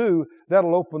know to do.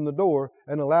 That'll open the door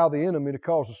and allow the enemy to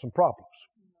cause us some problems.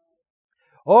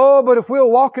 Oh, but if we'll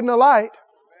walk in the light,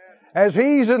 as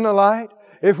He's in the light,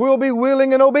 if we'll be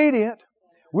willing and obedient,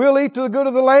 we'll eat to the good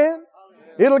of the land.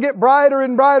 It'll get brighter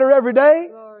and brighter every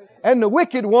day. And the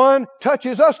wicked one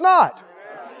touches us not.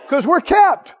 Because we're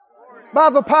kept by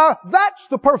the power. That's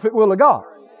the perfect will of God,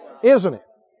 isn't it?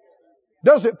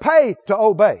 Does it pay to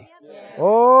obey?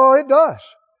 Oh, it does.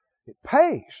 It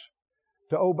pays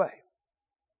to obey.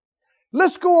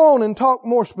 Let's go on and talk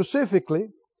more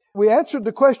specifically. We answered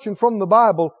the question from the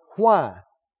Bible, why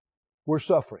we're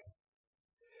suffering.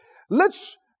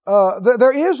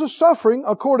 There is a suffering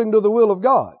according to the will of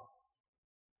God.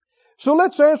 So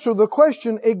let's answer the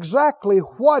question exactly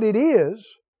what it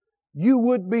is you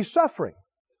would be suffering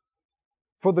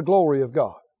for the glory of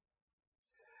God.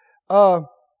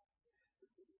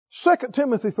 2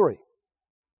 Timothy 3.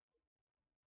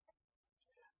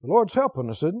 The Lord's helping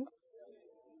us, isn't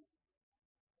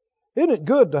it? Isn't it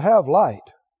good to have light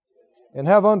and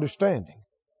have understanding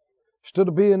instead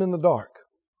of being in the dark?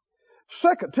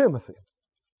 2 Timothy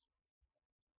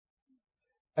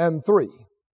and 3.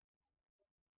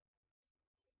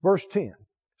 Verse 10.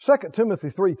 2 Timothy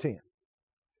 3:10.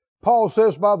 Paul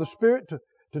says by the Spirit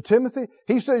to Timothy,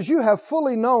 he says, "You have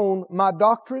fully known my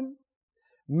doctrine,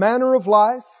 manner of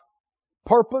life,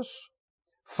 purpose,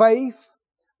 faith,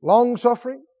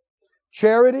 long-suffering,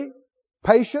 charity,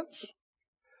 patience,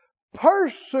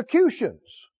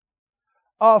 persecutions,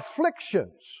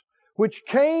 afflictions, which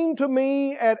came to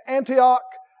me at Antioch,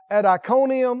 at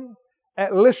Iconium,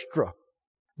 at Lystra."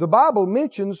 The Bible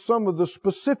mentions some of the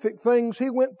specific things he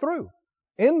went through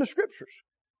in the Scriptures.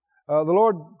 The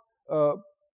Lord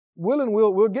willing,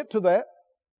 we'll get to that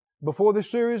before this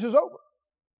series is over.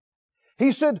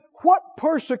 He said, "What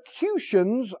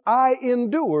persecutions I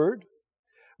endured,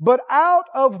 but out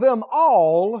of them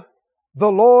all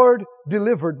the Lord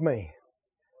delivered me."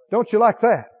 Don't you like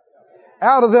that?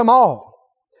 Out of them all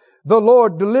the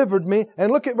Lord delivered me.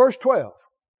 And look at verse 12.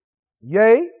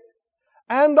 "Yea,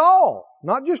 and all,"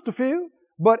 not just a few,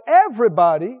 but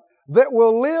everybody that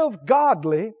will live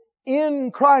godly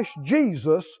in Christ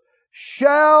Jesus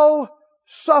shall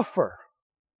suffer.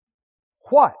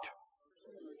 What?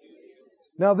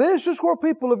 Now this is where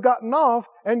people have gotten off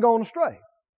and gone astray.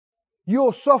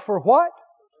 You'll suffer what?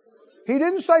 He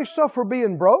didn't say suffer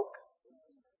being broke.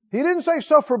 He didn't say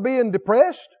suffer being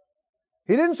depressed.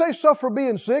 He didn't say suffer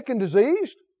being sick and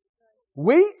diseased,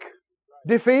 weak,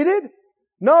 defeated.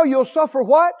 No, you'll suffer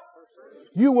what?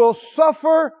 You will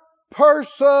suffer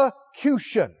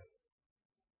persecution.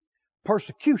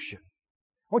 Persecution.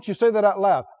 I want you to say that out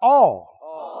loud.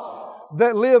 All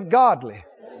that live godly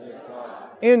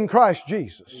in Christ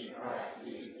Jesus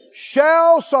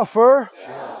shall suffer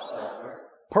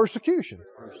persecution.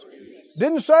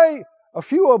 Didn't say a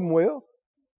few of them will.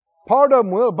 Part of them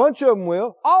will. A bunch of them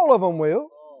will. All of them will.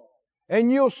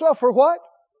 And you'll suffer what?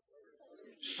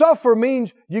 Suffer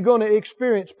means you're going to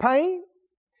experience pain.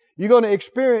 You're going to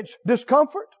experience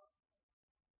discomfort.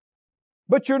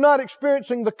 But you're not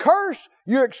experiencing the curse.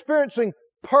 You're experiencing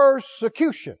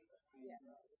persecution.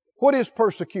 What is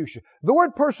persecution? The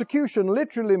word persecution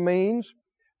literally means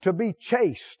to be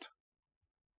chased.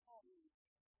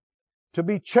 To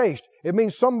be chased. It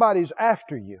means somebody's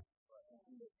after you.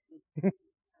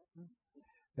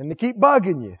 And they keep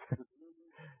bugging you.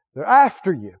 They're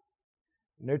after you.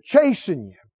 And they're chasing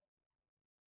you.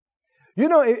 You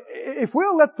know, if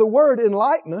we'll let the Word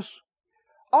enlighten us,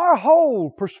 our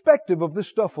whole perspective of this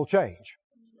stuff will change.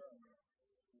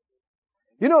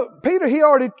 You know, Peter, he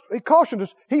cautioned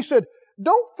us. He said,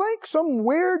 don't think some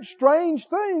weird, strange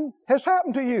thing has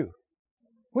happened to you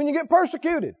when you get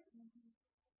persecuted.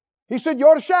 He said, you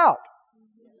ought to shout.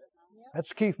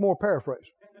 That's Keith Moore paraphrase.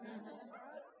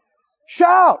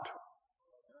 Shout.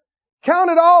 Count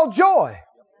it all joy.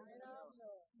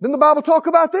 Didn't the Bible talk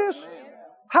about this?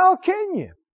 How can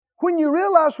you? When you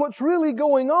realize what's really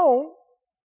going on,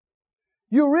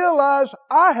 you realize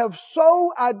I have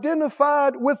so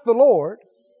identified with the Lord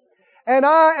and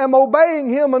I am obeying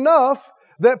Him enough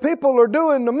that people are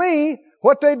doing to me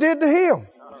what they did to Him.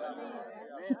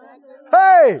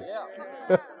 Hey!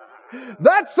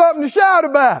 That's something to shout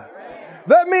about.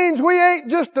 That means we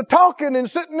ain't just a talking and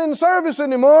sitting in service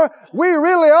anymore. We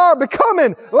really are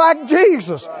becoming like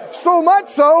Jesus. So much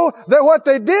so that what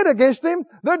they did against Him,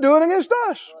 they're doing against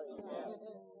us.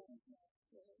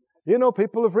 You know,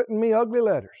 people have written me ugly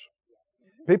letters.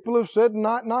 People have said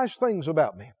not nice things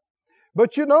about me.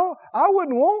 But you know, I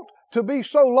wouldn't want to be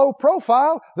so low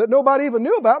profile that nobody even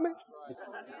knew about me.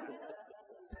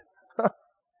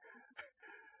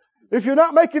 If you're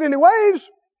not making any waves,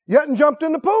 you hadn't jumped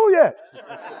in the pool yet.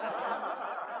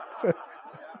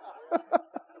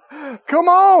 Come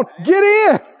on, get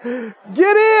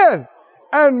in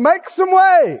and make some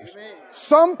waves.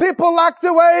 Some people like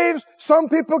the waves, some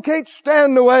people can't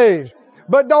stand the waves.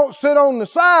 But don't sit on the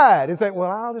side and think,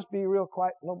 well, I'll just be real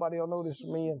quiet. Nobody will notice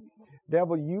me. And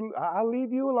devil, I'll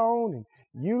leave you alone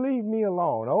and you leave me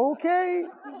alone. Okay?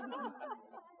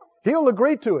 He'll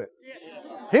agree to it.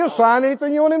 He'll sign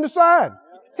anything you want him to sign.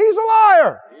 He's a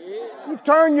liar. You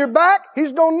turn your back,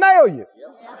 he's going to nail you.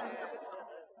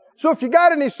 So if you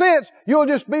got any sense, you'll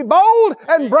just be bold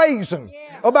and brazen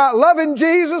about loving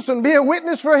Jesus and be a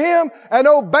witness for Him and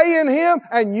obeying Him,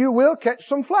 and you will catch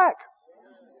some flack.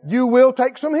 You will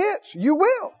take some hits. You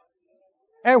will.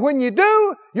 And when you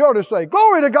do, you ought to say,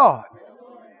 glory to God.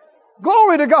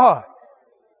 Glory to God.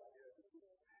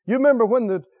 You remember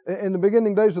when in the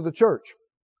beginning days of the church,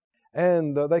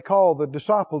 and they called the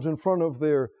disciples in front of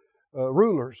their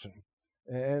rulers,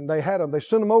 and they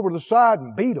sent them over to the side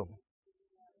and beat them.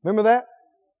 Remember that?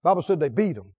 The Bible said they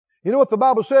beat them. You know what the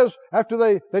Bible says after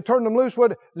they turned them loose?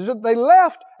 They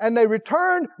left and they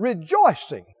returned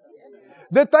rejoicing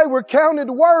that they were counted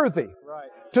worthy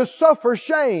to suffer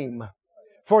shame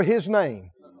for His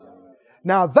name.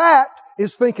 Now that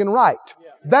is thinking right.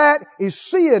 That is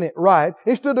seeing it right.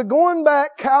 Instead of going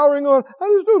back cowering on,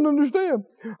 I just don't understand.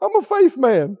 I'm a faith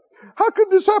man. How could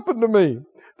this happen to me?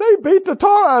 They beat the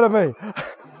tar out of me.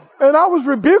 And I was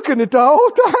rebuking it the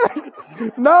whole time.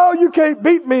 No, you can't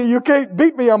beat me. You can't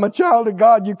beat me. I'm a child of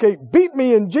God. You can't beat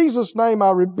me. In Jesus' name,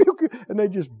 I rebuke you. And they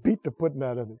just beat the pudding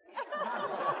out of me.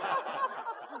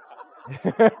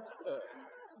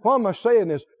 Why am I saying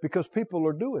this? Because people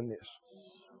are doing this.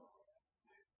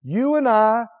 You and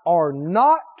I are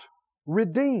not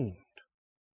redeemed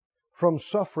from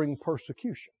suffering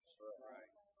persecution.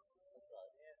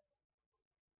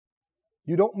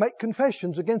 You don't make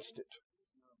confessions against it.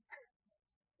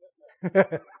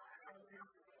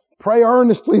 Pray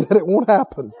earnestly that it won't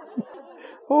happen.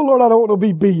 Oh Lord, I don't want to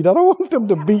be beat. I don't want them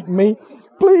to beat me.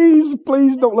 Please,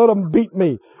 please don't let them beat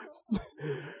me.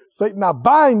 Satan, I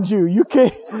bind you. You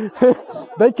can't,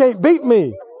 they can't beat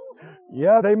me.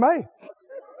 Yeah, they may.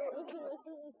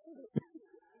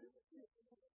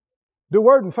 Do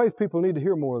Word and Faith people need to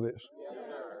hear more of this?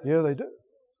 Yeah, they do.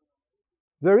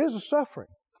 There is a suffering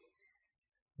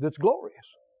that's glorious.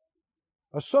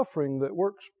 A suffering that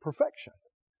works perfection.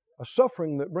 A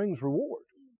suffering that brings reward.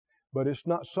 But it's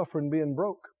not suffering being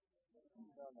broke.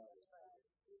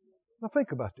 Now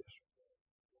think about this.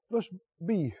 Let's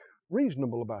be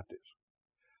reasonable about this.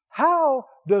 How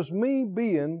does me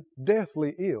being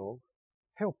deathly ill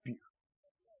help you?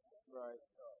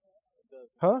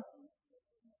 Huh?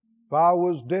 If I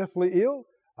was deathly ill,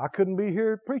 I couldn't be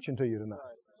here preaching to you tonight.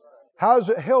 How does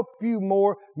it help you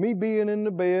more, me being in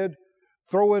the bed,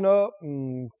 throwing up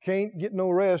and can't get no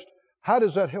rest? How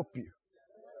does that help you?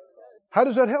 How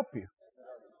does that help you?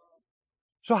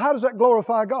 So how does that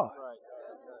glorify God?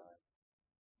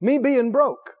 Me being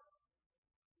broke.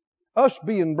 Us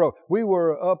being broke. We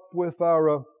were up with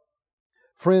our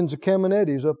friends at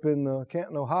Caminetti's up in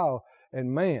Canton, Ohio,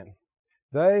 and man,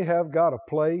 they have got a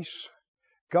place.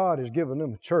 God has given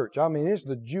them a church. I mean, it's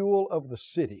the jewel of the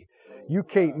city. You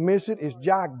can't miss it. It's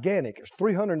gigantic. It's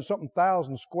 300 and something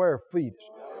thousand square feet.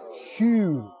 It's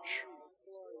huge.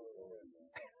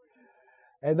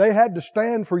 And they had to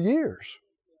stand for years.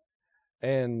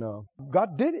 And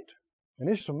God did it. And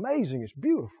it's amazing. It's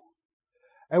beautiful.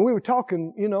 And we were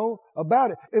talking,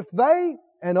 about it. If they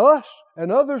and us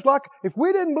and others if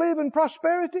we didn't believe in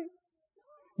prosperity,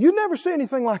 you'd never see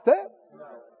anything like that.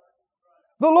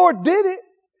 The Lord did it,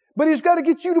 but He's got to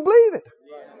get you to believe it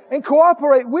and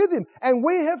cooperate with Him. And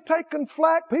we have taken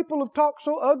flack. People have talked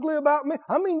so ugly about me.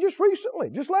 I mean, just recently,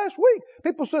 just last week,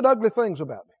 people said ugly things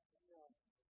about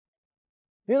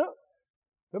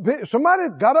me. Somebody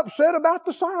got upset about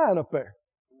the sign up there.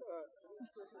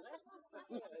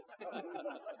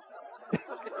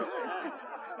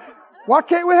 Why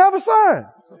can't we have a sign?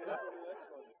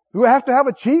 Do we have to have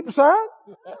a cheap sign?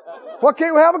 Why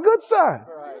can't we have a good sign?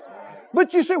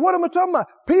 But you see, what am I talking about?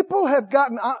 People have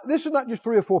gotten, this is not just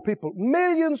 3 or 4 people.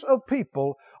 Millions of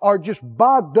people are just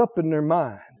bogged up in their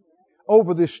mind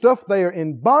over this stuff. They are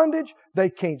in bondage. They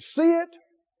can't see it.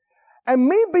 And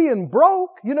me being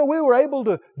broke, we were able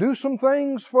to do some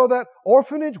things for that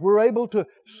orphanage. We were able to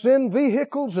send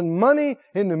vehicles and money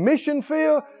in the mission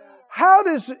field. How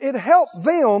does it help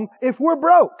them if we're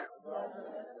broke?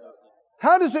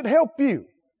 How does it help you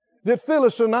that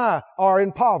Phyllis and I are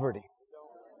in poverty?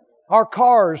 Our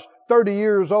car's 30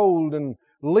 years old and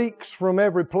leaks from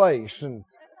every place, and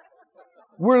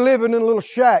we're living in a little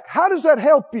shack. How does that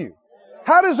help you?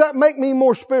 How does that make me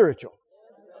more spiritual?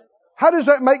 How does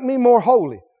that make me more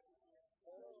holy?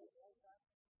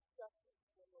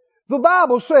 The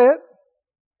Bible said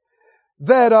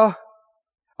that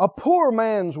a poor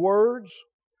man's words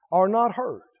are not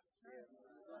heard.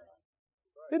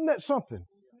 Isn't that something?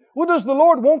 Well, does the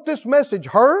Lord want this message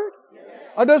heard?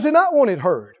 Or does He not want it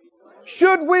heard?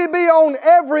 Should we be on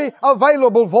every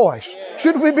available voice?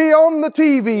 Should we be on the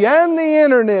TV and the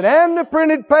internet and the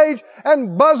printed page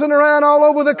and buzzing around all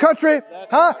over the country?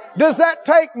 Huh? Does that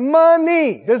take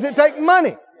money? Does it take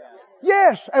money?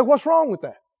 Yes. And what's wrong with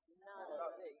that?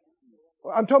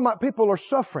 I'm talking about people are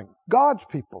suffering. God's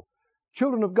people,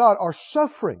 children of God, are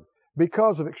suffering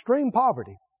because of extreme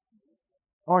poverty.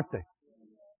 Aren't they?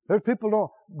 There's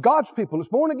people God's people that's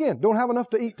born again don't have enough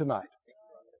to eat tonight.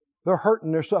 They're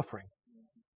hurting, they're suffering.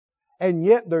 And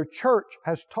yet their church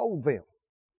has told them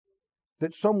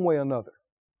that some way or another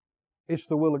it's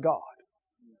the will of God.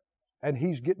 And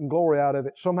He's getting glory out of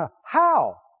it somehow.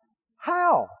 How?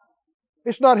 How?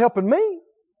 It's not helping me.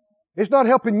 It's not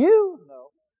helping you.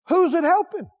 Who's it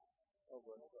helping?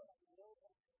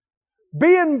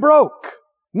 Being broke,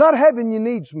 not having your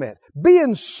needs met,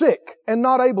 being sick and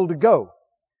not able to go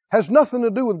has nothing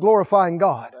to do with glorifying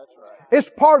God. It's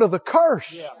part of the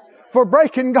curse for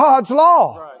breaking God's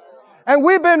law. And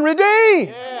we've been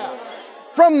redeemed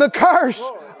from the curse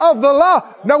of the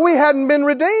law. Now, we hadn't been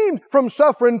redeemed from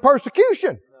suffering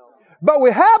persecution, but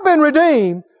we have been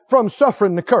redeemed from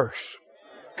suffering the curse.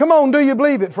 Come on, do you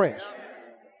believe it, friends?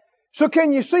 So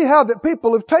can you see how that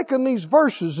people have taken these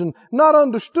verses and not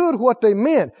understood what they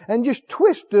meant and just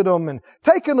twisted them and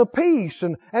taken a piece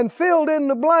and filled in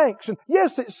the blanks? And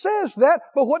yes, it says that,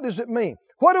 but what does it mean?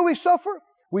 What do we suffer?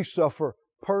 We suffer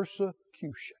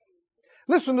persecution.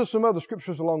 Listen to some other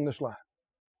scriptures along this line.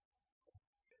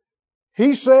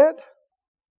 He said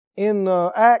in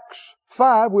Acts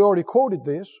 5, we already quoted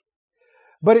this,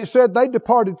 but it said they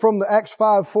departed from the Acts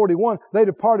 5:41. They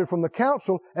departed from the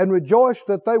council and rejoiced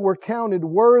that they were counted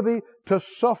worthy to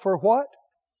suffer what?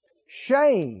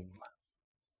 Shame.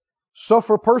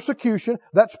 Suffer persecution.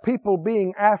 That's people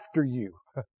being after you,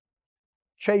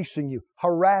 chasing you,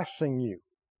 harassing you,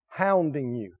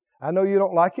 hounding you. I know you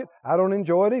don't like it. I don't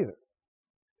enjoy it either.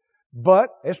 But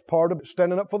it's part of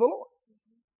standing up for the Lord.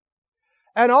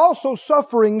 And also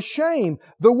suffering shame.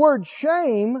 The word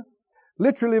shame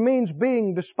literally means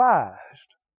being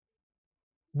despised.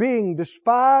 Being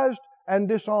despised and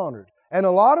dishonored. And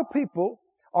a lot of people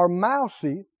are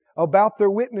mousy about their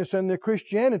witness and their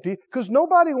Christianity because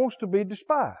nobody wants to be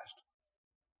despised.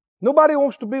 Nobody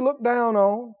wants to be looked down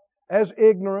on as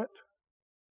ignorant.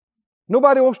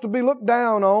 Nobody wants to be looked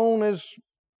down on as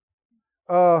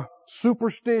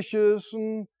superstitious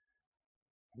and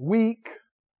weak.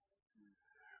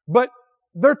 But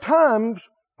there are times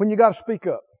when you got to speak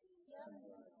up.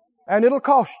 And it'll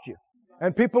cost you.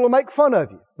 And people will make fun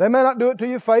of you. They may not do it to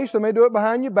your face. They may do it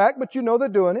behind your back, but you know they're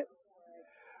doing it.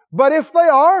 But if they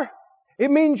are,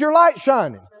 it means your light's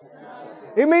shining.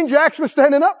 It means you're actually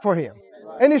standing up for Him.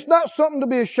 And it's not something to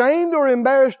be ashamed or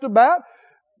embarrassed about.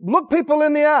 Look people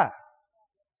in the eye.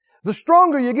 The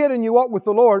stronger you get and you walk with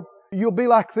the Lord, you'll be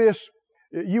like this.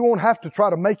 You won't have to try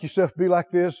to make yourself be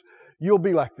like this. You'll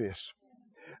be like this.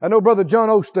 I know Brother John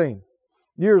Osteen,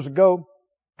 years ago,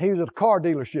 he was at a car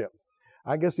dealership.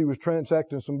 I guess he was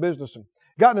transacting some business and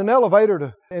got in an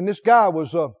elevator and this guy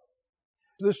was,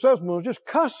 this salesman was just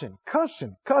cussing,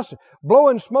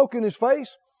 blowing smoke in his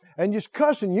face and just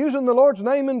cussing, using the Lord's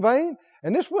name in vain.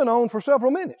 And this went on for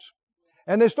several minutes.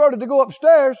 And they started to go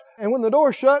upstairs, and when the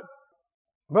door shut,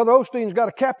 Brother Osteen's got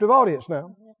a captive audience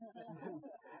now.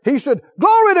 He said,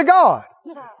 "Glory to God!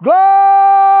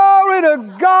 Glory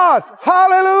to God!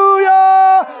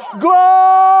 Hallelujah!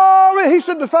 Glory!" He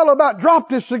said the fellow about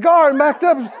dropped his cigar and backed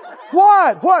up.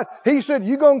 What? He said,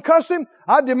 "You gonna cuss him?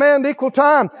 I demand equal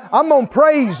time. I'm gonna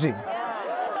praise him."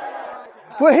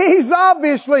 Well, he's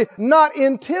obviously not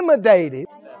intimidated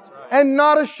and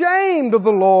not ashamed of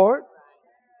the Lord.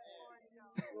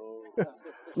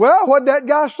 Well, what'd that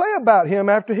guy say about him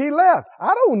after he left?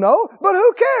 I don't know, but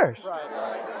who cares?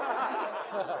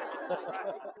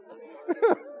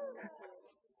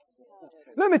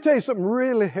 Let me tell you something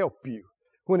really help you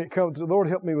when it comes to, the Lord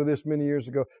helped me with this many years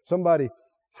ago. Somebody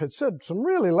had said some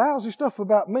really lousy stuff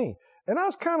about me. And I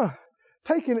was kind of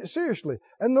taking it seriously.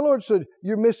 And the Lord said,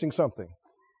 "You're missing something."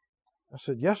 I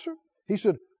said, "Yes, sir." He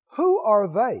said, "Who are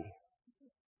they?"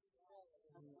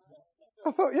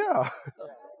 I thought, yeah.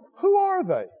 Who are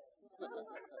they?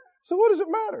 So what does it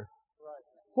matter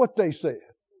what they said?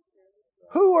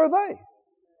 Who are they?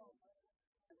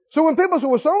 So when people say,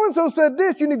 "Well, so-and-so said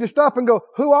this," you need to stop and go,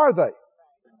 who are they?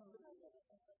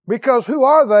 Because who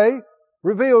are they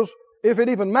reveals, if it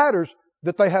even matters,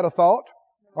 that they had a thought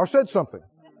or said something.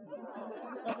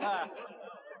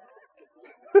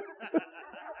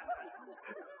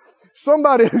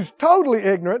 Somebody who's totally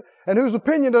ignorant and whose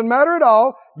opinion doesn't matter at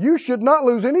all, you should not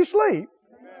lose any sleep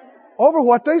over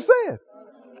what they said.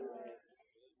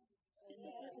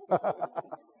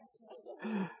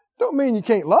 Don't mean you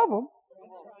can't love them.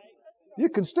 You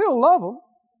can still love them,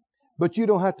 but you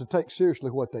don't have to take seriously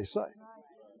what they say.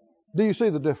 Do you see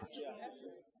the difference?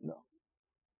 No.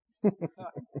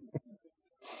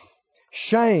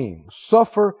 Shame.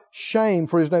 Suffer shame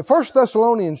for His name. 1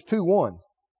 Thessalonians 2:1.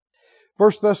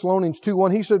 1 Thessalonians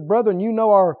 2:1, he said, "Brethren, you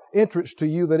know our entrance to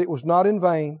you, that it was not in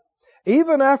vain.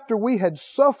 Even after we had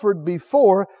suffered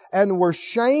before and were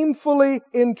shamefully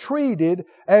entreated,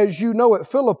 as you know at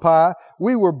Philippi,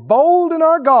 we were bold in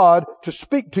our God to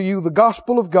speak to you the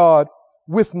gospel of God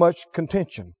with much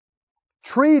contention."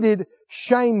 Treated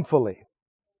shamefully.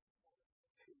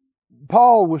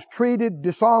 Paul was treated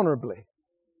dishonorably.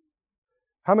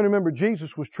 How many remember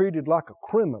Jesus was treated like a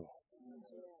criminal?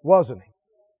 Wasn't he?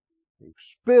 He was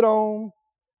spit on.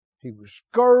 He was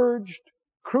scourged,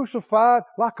 crucified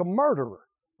like a murderer,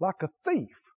 like a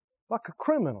thief, like a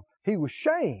criminal. He was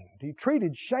shamed. He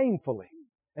treated shamefully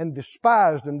and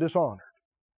despised and dishonored.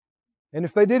 And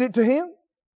if they did it to him,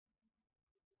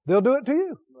 they'll do it to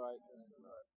you.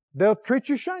 They'll treat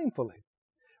you shamefully.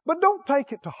 But don't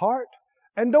take it to heart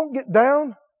and don't get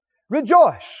down.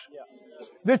 Rejoice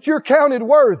that you're counted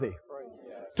worthy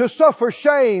to suffer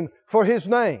shame for His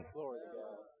name.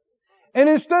 And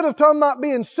instead of talking about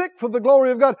being sick for the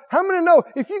glory of God, how many know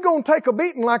if you're going to take a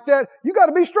beating like that, you got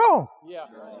to be strong.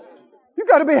 You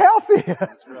got to be healthy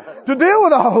to deal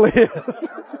with all this.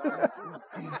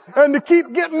 And to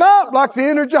keep getting up like the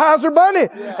Energizer Bunny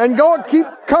and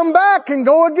come back and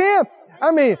go again.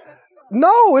 I mean,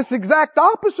 no, it's the exact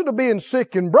opposite of being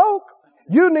sick and broke.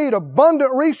 You need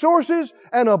abundant resources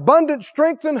and abundant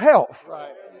strength and health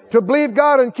to believe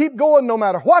God and keep going no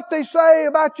matter what they say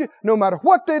about you, no matter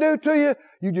what they do to you.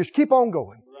 You just keep on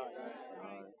going.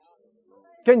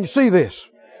 Can you see this?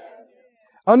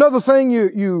 Another thing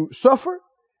you suffer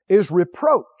is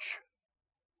reproach.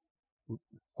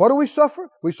 What do we suffer?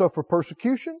 We suffer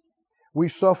persecution. We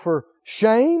suffer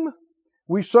shame.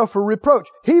 We suffer reproach.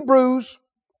 Hebrews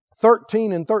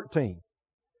 13:13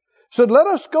 said, "Let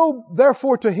us go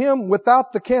therefore to Him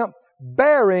without the camp,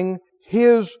 bearing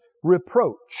His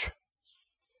reproach."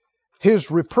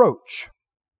 His reproach.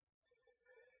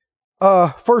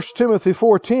 1 Timothy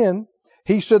 4:10,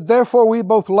 he said, therefore we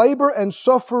both labor and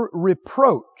suffer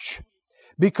reproach,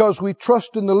 because we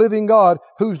trust in the living God,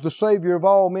 who's the Savior of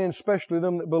all men, especially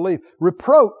them that believe.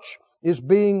 Reproach is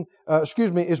being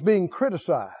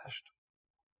criticized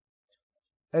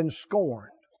and scorned.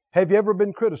 Have you ever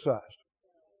been criticized?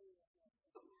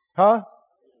 Huh?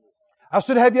 I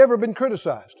said, have you ever been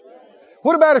criticized?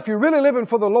 What about if you're really living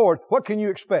for the Lord? What can you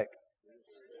expect?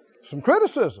 Some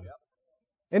criticism.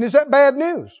 And is that bad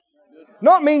news?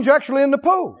 No, it means you're actually in the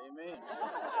pool.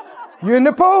 You're in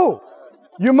the pool.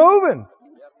 You're moving.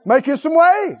 Making some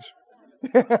waves.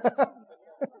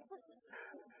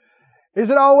 Is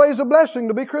it always a blessing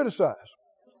to be criticized?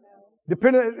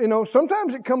 Depending,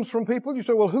 sometimes it comes from people. You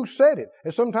say, well, who said it?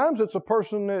 And sometimes it's a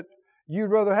person that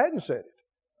you'd rather hadn't said it.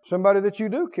 Somebody that you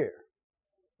do care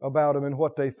about them and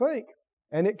what they think.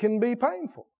 And it can be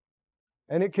painful.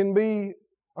 And it can be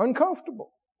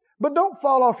uncomfortable. But don't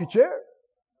fall off your chair.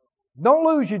 Don't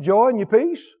lose your joy and your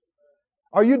peace.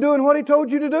 Are you doing what He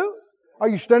told you to do? Are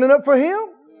you standing up for Him?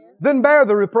 Then bear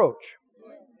the reproach.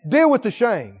 Deal with the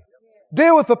shame.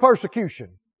 Deal with the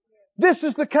persecution. This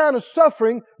is the kind of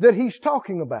suffering that He's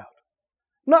talking about.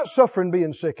 Not suffering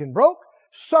being sick and broke.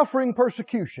 Suffering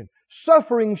persecution.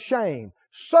 Suffering shame.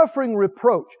 Suffering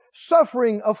reproach.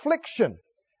 Suffering affliction.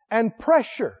 And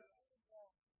pressure.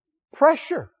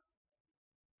 Pressure.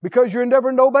 Because you're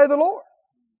endeavoring to obey the Lord.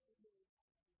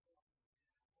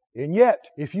 And yet,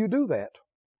 if you do that,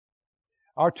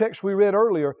 our text we read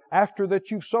earlier, after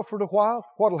that you've suffered a while,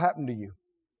 what will happen to you?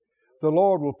 The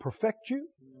Lord will perfect you.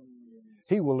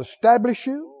 He will establish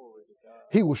you.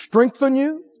 He will strengthen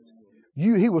you.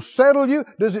 He will settle you.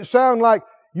 Does it sound like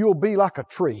you'll be like a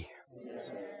tree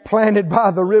planted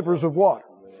by the rivers of water?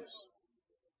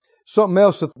 Something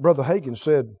else that Brother Hagin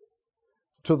said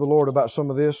to the Lord about some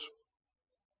of this.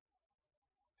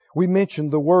 We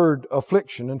mentioned the word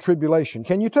affliction and tribulation.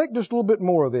 Can you take just a little bit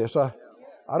more of this? I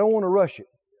don't want to rush it.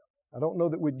 I don't know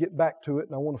that we'd get back to it,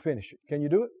 and I want to finish it. Can you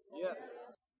do it?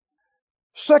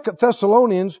 Yeah. 2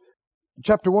 Thessalonians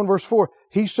chapter 1 verse 4,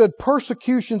 he said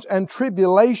persecutions and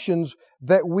tribulations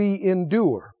that we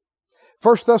endure.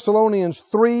 1 Thessalonians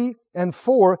 3 and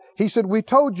 4, he said, we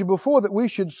told you before that we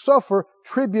should suffer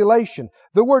tribulation.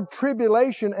 The word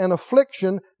tribulation and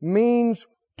affliction means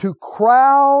to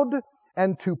crowd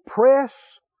and to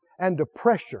press and to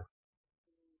pressure.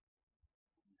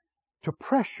 To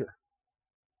pressure.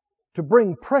 To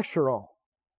bring pressure on.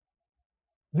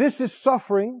 This is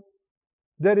suffering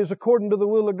that is according to the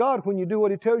will of God when you do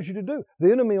what He tells you to do.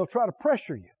 The enemy will try to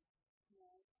pressure you.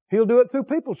 He'll do it through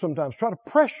people sometimes. Try to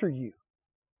pressure you.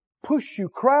 Push you,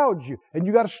 crowd you. And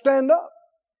you got to stand up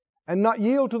and not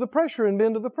yield to the pressure and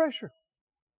bend to the pressure.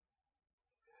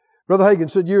 Brother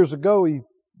Hagin said years ago he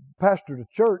pastored a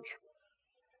church.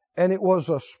 And it was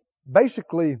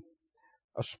basically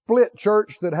a split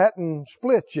church that hadn't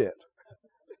split yet.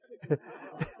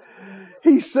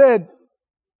 He said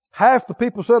half the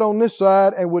people sat on this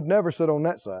side and would never sit on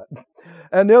that side.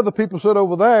 And the other people sat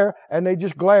over there and they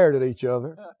just glared at each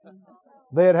other.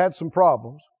 They had had some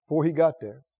problems before he got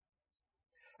there.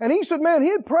 And he said, man,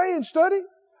 he'd pray and study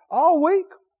all week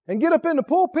and get up in the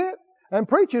pulpit and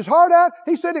preach his heart out.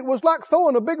 He said it was like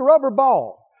throwing a big rubber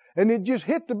ball. And it just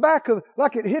hit the back of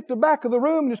the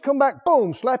room and just come back,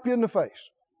 boom, slap you in the face.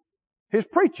 His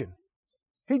preaching.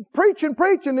 He'd preach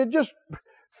and it just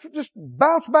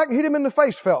bounced back and hit him in the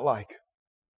face, felt like.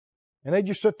 And they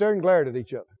just sit there and glared at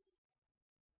each other.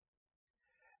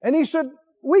 And he said,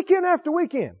 weekend after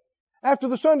weekend, after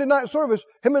the Sunday night service,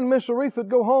 him and Miss Aretha would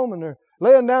go home and they're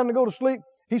laying down to go to sleep.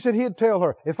 He said he'd tell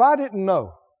her, if I didn't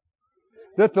know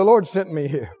that the Lord sent me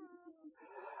here,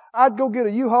 I'd go get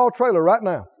a U-Haul trailer right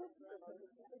now.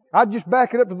 I'd just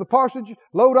back it up to the parsonage,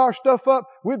 load our stuff up.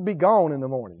 We'd be gone in the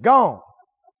morning. Gone.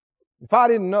 If I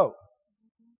didn't know.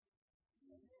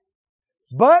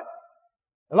 But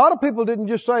a lot of people didn't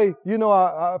just say,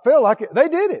 I feel like it. They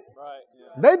did it. Right,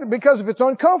 yeah. Because if it's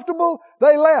uncomfortable,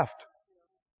 they left.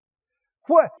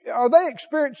 What? Are they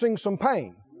experiencing some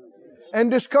pain and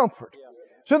discomfort?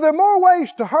 So there are more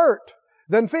ways to hurt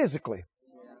than physically.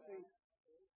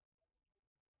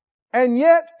 And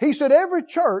yet, he said every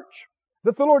church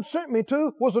that the Lord sent me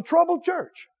to was a troubled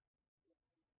church.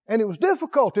 And it was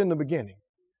difficult in the beginning.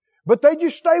 But they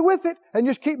just stay with it and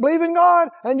just keep believing God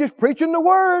and just preaching the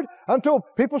Word until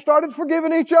people started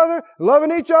forgiving each other,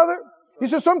 loving each other. He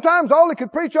said sometimes all he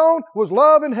could preach on was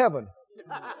love in heaven.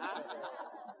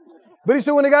 But he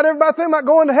said when they got everybody thinking about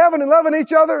going to heaven and loving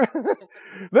each other,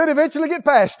 they'd eventually get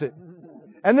past it.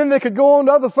 And then they could go on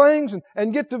to other things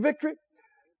and get to victory.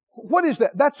 What is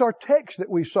that? That's our text that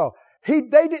we saw.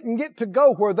 They didn't get to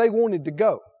go where they wanted to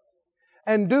go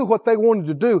and do what they wanted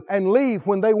to do and leave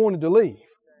when they wanted to leave.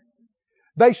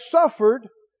 They suffered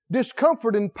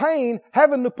discomfort and pain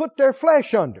having to put their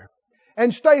flesh under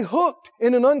and stay hooked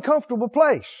in an uncomfortable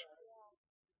place.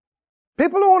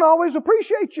 People don't always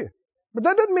appreciate you, but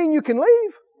that doesn't mean you can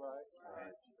leave.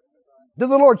 Did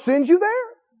the Lord send you there?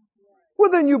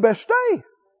 Well, then you best stay.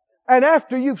 And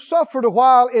after you've suffered a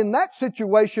while in that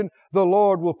situation, the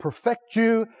Lord will perfect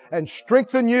you and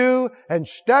strengthen you and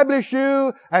establish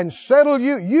you and settle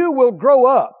you. You will grow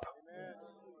up.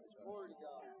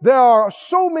 There are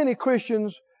so many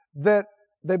Christians that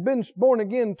they've been born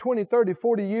again 20, 30,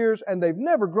 40 years and they've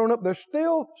never grown up. They're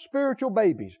still spiritual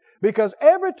babies because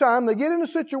every time they get in a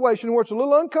situation where it's a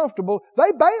little uncomfortable,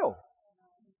 they bail.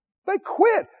 They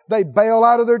quit. They bail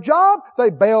out of their job. They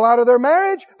bail out of their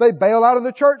marriage. They bail out of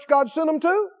the church God sent them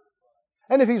to.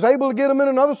 And if He's able to get them in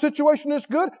another situation that's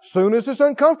good, soon as it's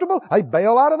uncomfortable, they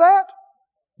bail out of that.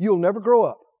 You'll never grow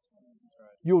up.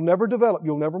 You'll never develop.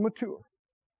 You'll never mature.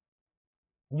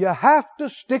 You have to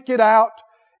stick it out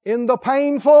in the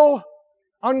painful,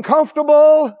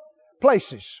 uncomfortable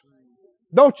places.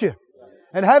 Don't you?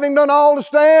 And having done all to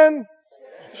stand,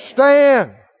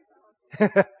 stand.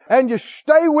 And you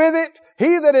stay with it.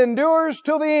 He that endures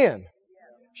till the end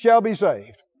shall be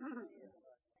saved.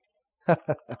 2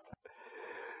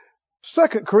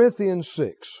 Corinthians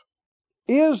 6.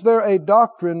 Is there a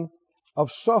doctrine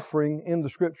of suffering in the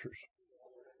Scriptures?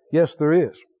 Yes, there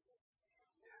is.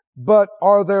 But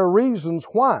are there reasons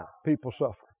why people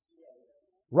suffer?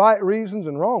 Right reasons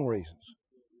and wrong reasons.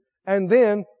 And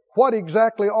then, what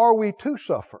exactly are we to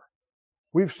suffer?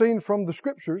 We've seen from the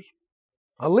Scriptures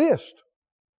a list.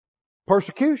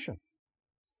 Persecution,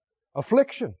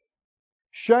 affliction,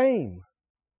 shame,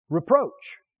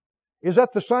 reproach. Is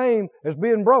that the same as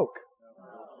being broke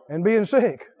and being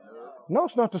sick? No,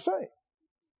 it's not the same.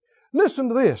 Listen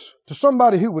to this, to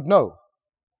somebody who would know.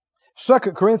 2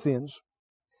 Corinthians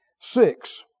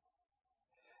 6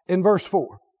 in verse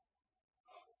 4.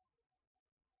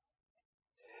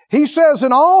 He says,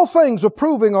 in all things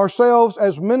approving ourselves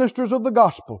as ministers of the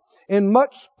gospel, in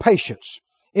much patience,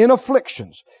 in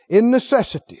afflictions, in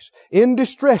necessities, in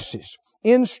distresses,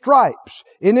 in stripes,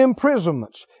 in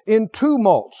imprisonments, in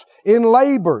tumults, in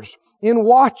labors, in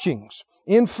watchings,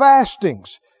 in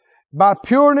fastings, by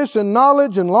pureness and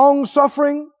knowledge and long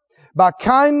suffering, by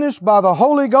kindness, by the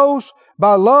Holy Ghost,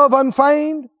 by love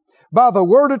unfeigned, by the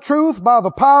word of truth, by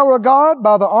the power of God,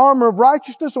 by the armor of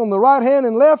righteousness on the right hand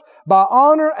and left, by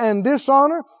honor and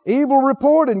dishonor, evil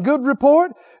report and good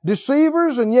report,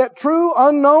 deceivers and yet true,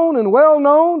 unknown and well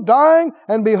known, dying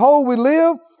and behold we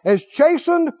live, as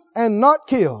chastened and not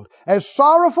killed, as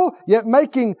sorrowful yet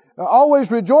making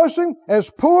always rejoicing, as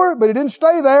poor but He didn't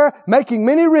stay there, making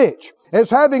many rich, as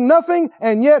having nothing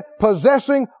and yet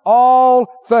possessing all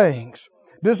things.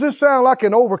 Does this sound like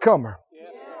an overcomer?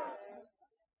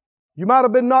 You might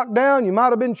have been knocked down, you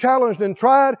might have been challenged and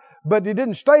tried, but you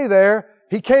didn't stay there.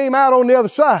 He came out on the other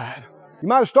side. You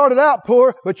might have started out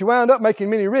poor, but you wound up making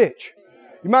many rich.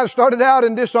 You might have started out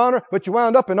in dishonor, but you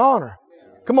wound up in honor.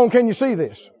 Come on, can you see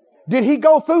this? Did he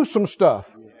go through some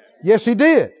stuff? Yes, he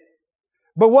did.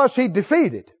 But was he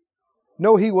defeated?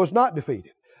 No, he was not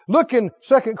defeated. Look in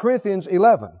 2 Corinthians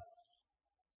 11.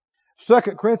 2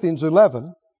 Corinthians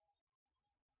 11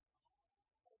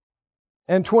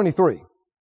 and 23.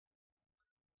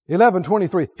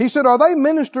 11:23. He said, are they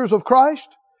ministers of Christ?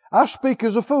 I speak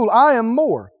as a fool. I am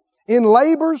more. In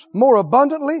labors more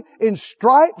abundantly, in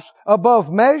stripes above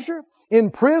measure,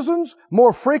 in prisons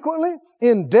more frequently,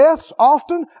 in deaths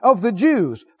often. Of the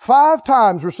Jews 5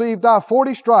 times received I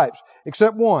 40 stripes,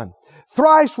 except one.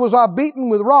 Thrice was I beaten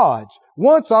with rods.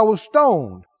 Once I was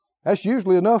stoned. That's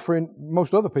usually enough for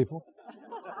most other people.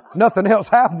 Nothing else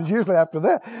happens usually after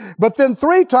that. But then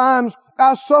 3 times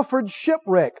I suffered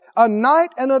shipwreck. A night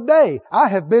and a day I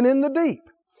have been in the deep.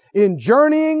 In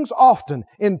journeyings often,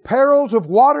 in perils of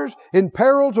waters, in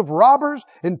perils of robbers,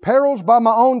 in perils by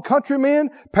my own countrymen,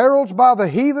 perils by the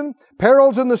heathen,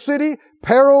 perils in the city,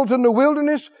 perils in the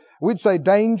wilderness. We'd say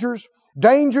dangers.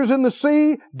 Dangers in the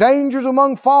sea, dangers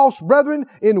among false brethren,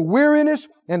 in weariness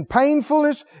and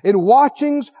painfulness, in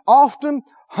watchings often,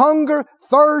 hunger,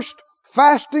 thirst,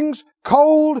 fastings,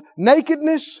 cold,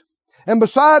 nakedness. And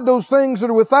beside those things that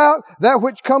are without, that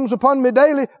which comes upon me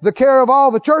daily, the care of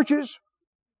all the churches.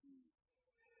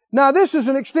 Now this is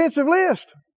an extensive list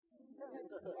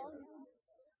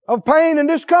of pain and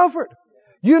discomfort.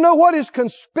 You know what is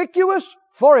conspicuous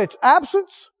for its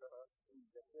absence?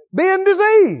 Being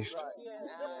diseased.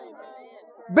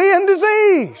 Being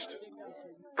diseased.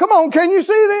 Come on, can you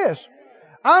see this?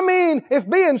 I mean, if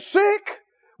being sick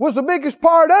was the biggest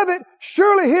part of it,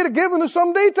 surely He'd have given us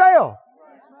some detail.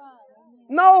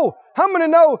 No. How many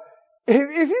know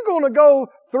if you're going to go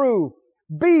through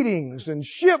beatings and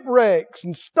shipwrecks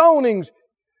and stonings,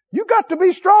 you got to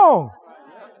be strong.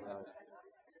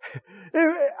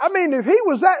 If He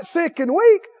was that sick and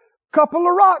weak, a couple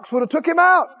of rocks would have took Him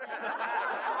out.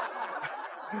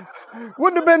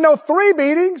 Wouldn't have been no 3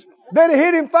 beatings. Then it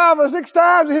hit Him 5 or 6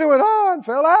 times and He went, and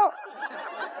fell out.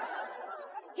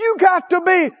 You got to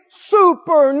be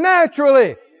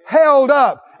supernaturally held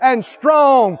up and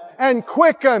strong and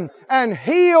quickened and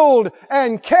healed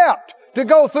and kept to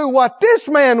go through what this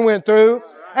man went through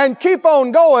and keep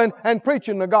on going and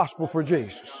preaching the gospel for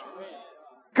Jesus.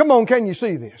 Come on, can you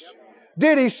see this?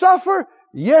 Did He suffer?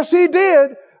 Yes, He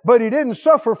did. But He didn't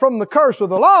suffer from the curse of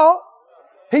the law.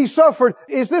 He suffered.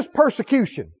 Is this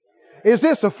persecution? Is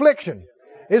this affliction?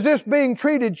 Is this being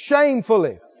treated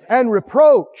shamefully and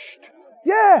reproached?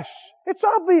 Yes, it's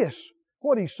obvious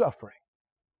what He's suffering.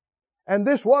 And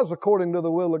this was according to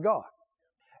the will of God.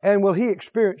 And will He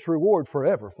experience reward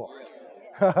forever for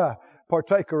it?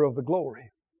 Partaker of the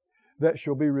glory that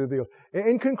shall be revealed.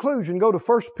 In conclusion, go to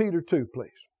 1 Peter 2,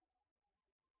 please.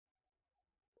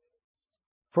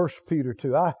 1 Peter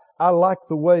 2. I like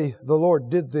the way the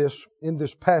Lord did this in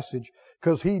this passage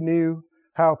because He knew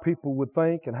how people would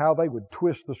think and how they would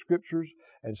twist the Scriptures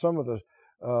and some of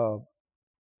the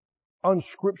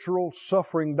unscriptural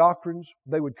suffering doctrines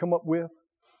they would come up with.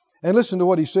 And listen to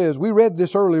what he says. We read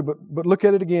this earlier, but look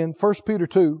at it again. 1 Peter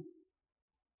 2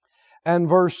 and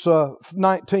verse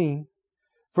 19.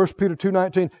 1 Peter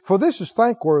 2:19. For this is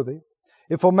thankworthy,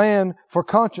 if a man for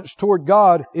conscience toward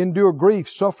God endure grief,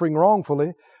 suffering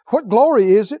wrongfully. What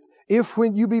glory is it if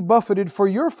when you be buffeted for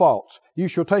your faults, you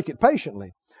shall take it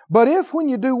patiently? But if when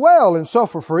you do well and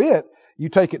suffer for it, you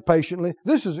take it patiently,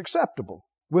 this is acceptable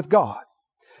with God.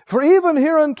 For even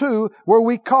hereunto were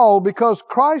we called, because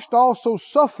Christ also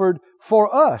suffered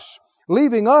for us,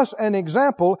 leaving us an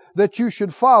example that you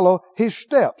should follow His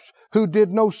steps, who did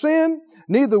no sin,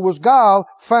 neither was guile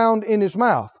found in His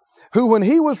mouth, who when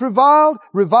He was reviled,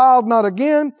 reviled not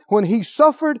again, when He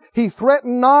suffered, He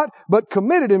threatened not, but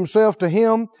committed Himself to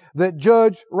Him that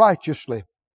judged righteously.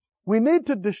 We need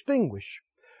to distinguish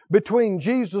between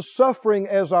Jesus suffering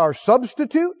as our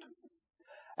substitute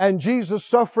and Jesus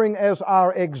suffering as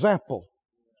our example.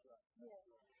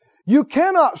 You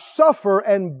cannot suffer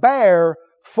and bear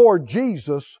for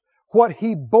Jesus what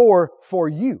He bore for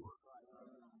you.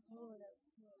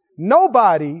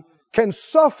 Nobody can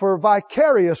suffer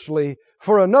vicariously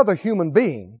for another human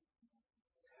being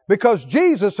because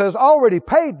Jesus has already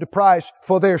paid the price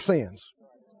for their sins.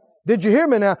 Did you hear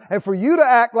me now? And for you to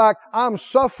act like I'm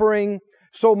suffering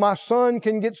so my son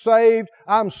can get saved,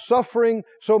 I'm suffering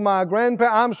so my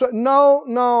grandparents,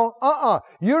 no.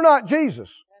 You're not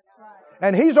Jesus.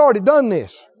 And He's already done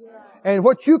this. And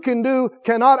what you can do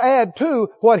cannot add to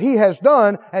what He has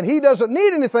done, and He doesn't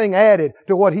need anything added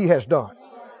to what He has done.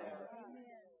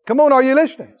 Come on, are you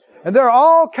listening? And there are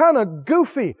all kind of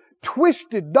goofy,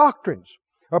 twisted doctrines.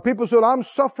 Or people say, I'm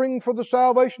suffering for the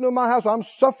salvation of my house. I'm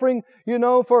suffering,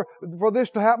 for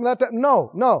this to happen, that to happen.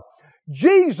 No.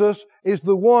 Jesus is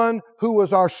the one who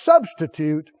was our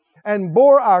substitute and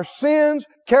bore our sins,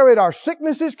 carried our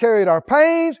sicknesses, carried our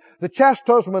pains. The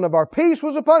chastisement of our peace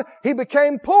was upon Him. He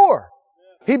became poor.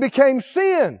 He became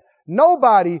sin.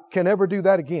 Nobody can ever do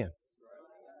that again.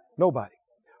 Nobody.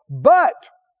 But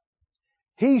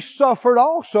He suffered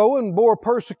also and bore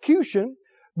persecution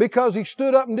because He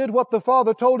stood up and did what the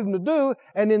Father told Him to do.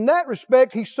 And in that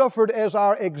respect, He suffered as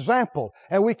our example.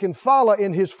 And we can follow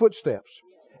in His footsteps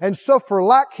and suffer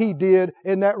like He did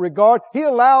in that regard. He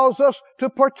allows us to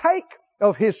partake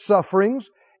of His sufferings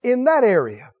in that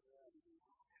area.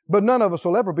 But none of us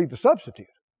will ever be the substitute.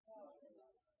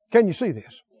 Can you see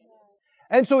this?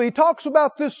 And so He talks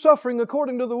about this suffering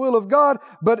according to the will of God,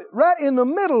 but right in the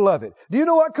middle of it, do you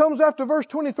know what comes after verse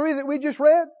 23 that we just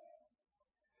read?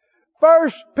 1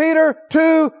 Peter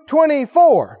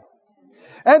 2:24.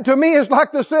 And to me, it's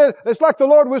like the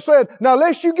Lord was saying, now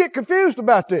lest you get confused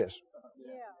about this.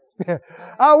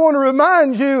 I want to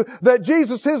remind you that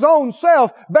Jesus, His own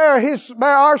self, bare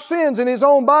our sins in His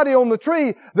own body on the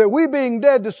tree, that we being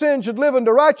dead to sin should live unto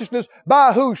righteousness,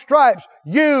 by whose stripes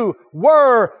you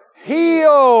were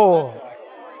healed.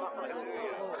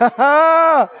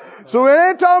 So it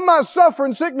ain't talking about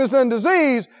suffering, sickness, and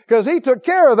disease, because He took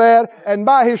care of that, and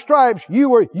by His stripes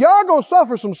y'all gonna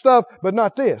suffer some stuff, but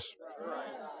not this.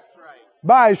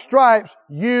 By His stripes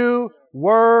you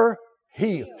were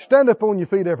healed. Stand up on your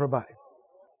feet, everybody.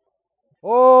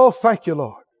 Oh, thank you,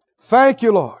 Lord. Thank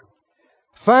you, Lord.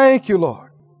 Thank you,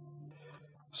 Lord.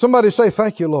 Somebody say,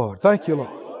 thank you, Lord. Thank you,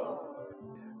 Lord.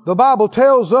 The Bible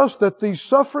tells us that these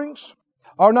sufferings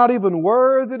are not even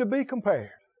worthy to be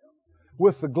compared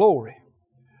with the glory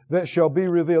that shall be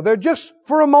revealed. They're just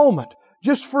for a moment,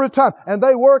 just for a time, and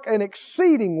they work an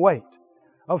exceeding weight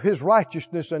of His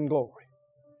righteousness and glory.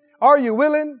 Are you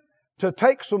willing to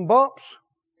take some bumps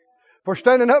for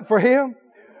standing up for Him?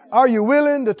 Are you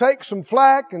willing to take some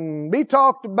flack and be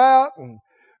talked about and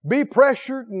be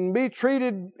pressured and be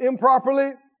treated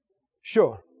improperly?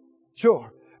 Sure.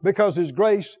 Because His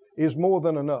grace is more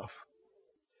than enough.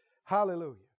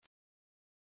 Hallelujah.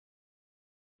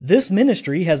 This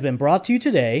ministry has been brought to you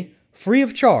today free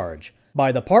of charge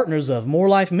by the partners of More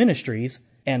Life Ministries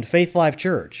and Faith Life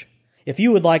Church. If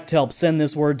you would like to help send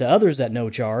this word to others at no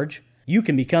charge, you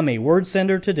can become a word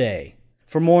sender today.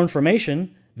 For more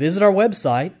information, visit our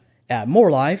website at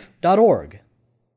morelife.org.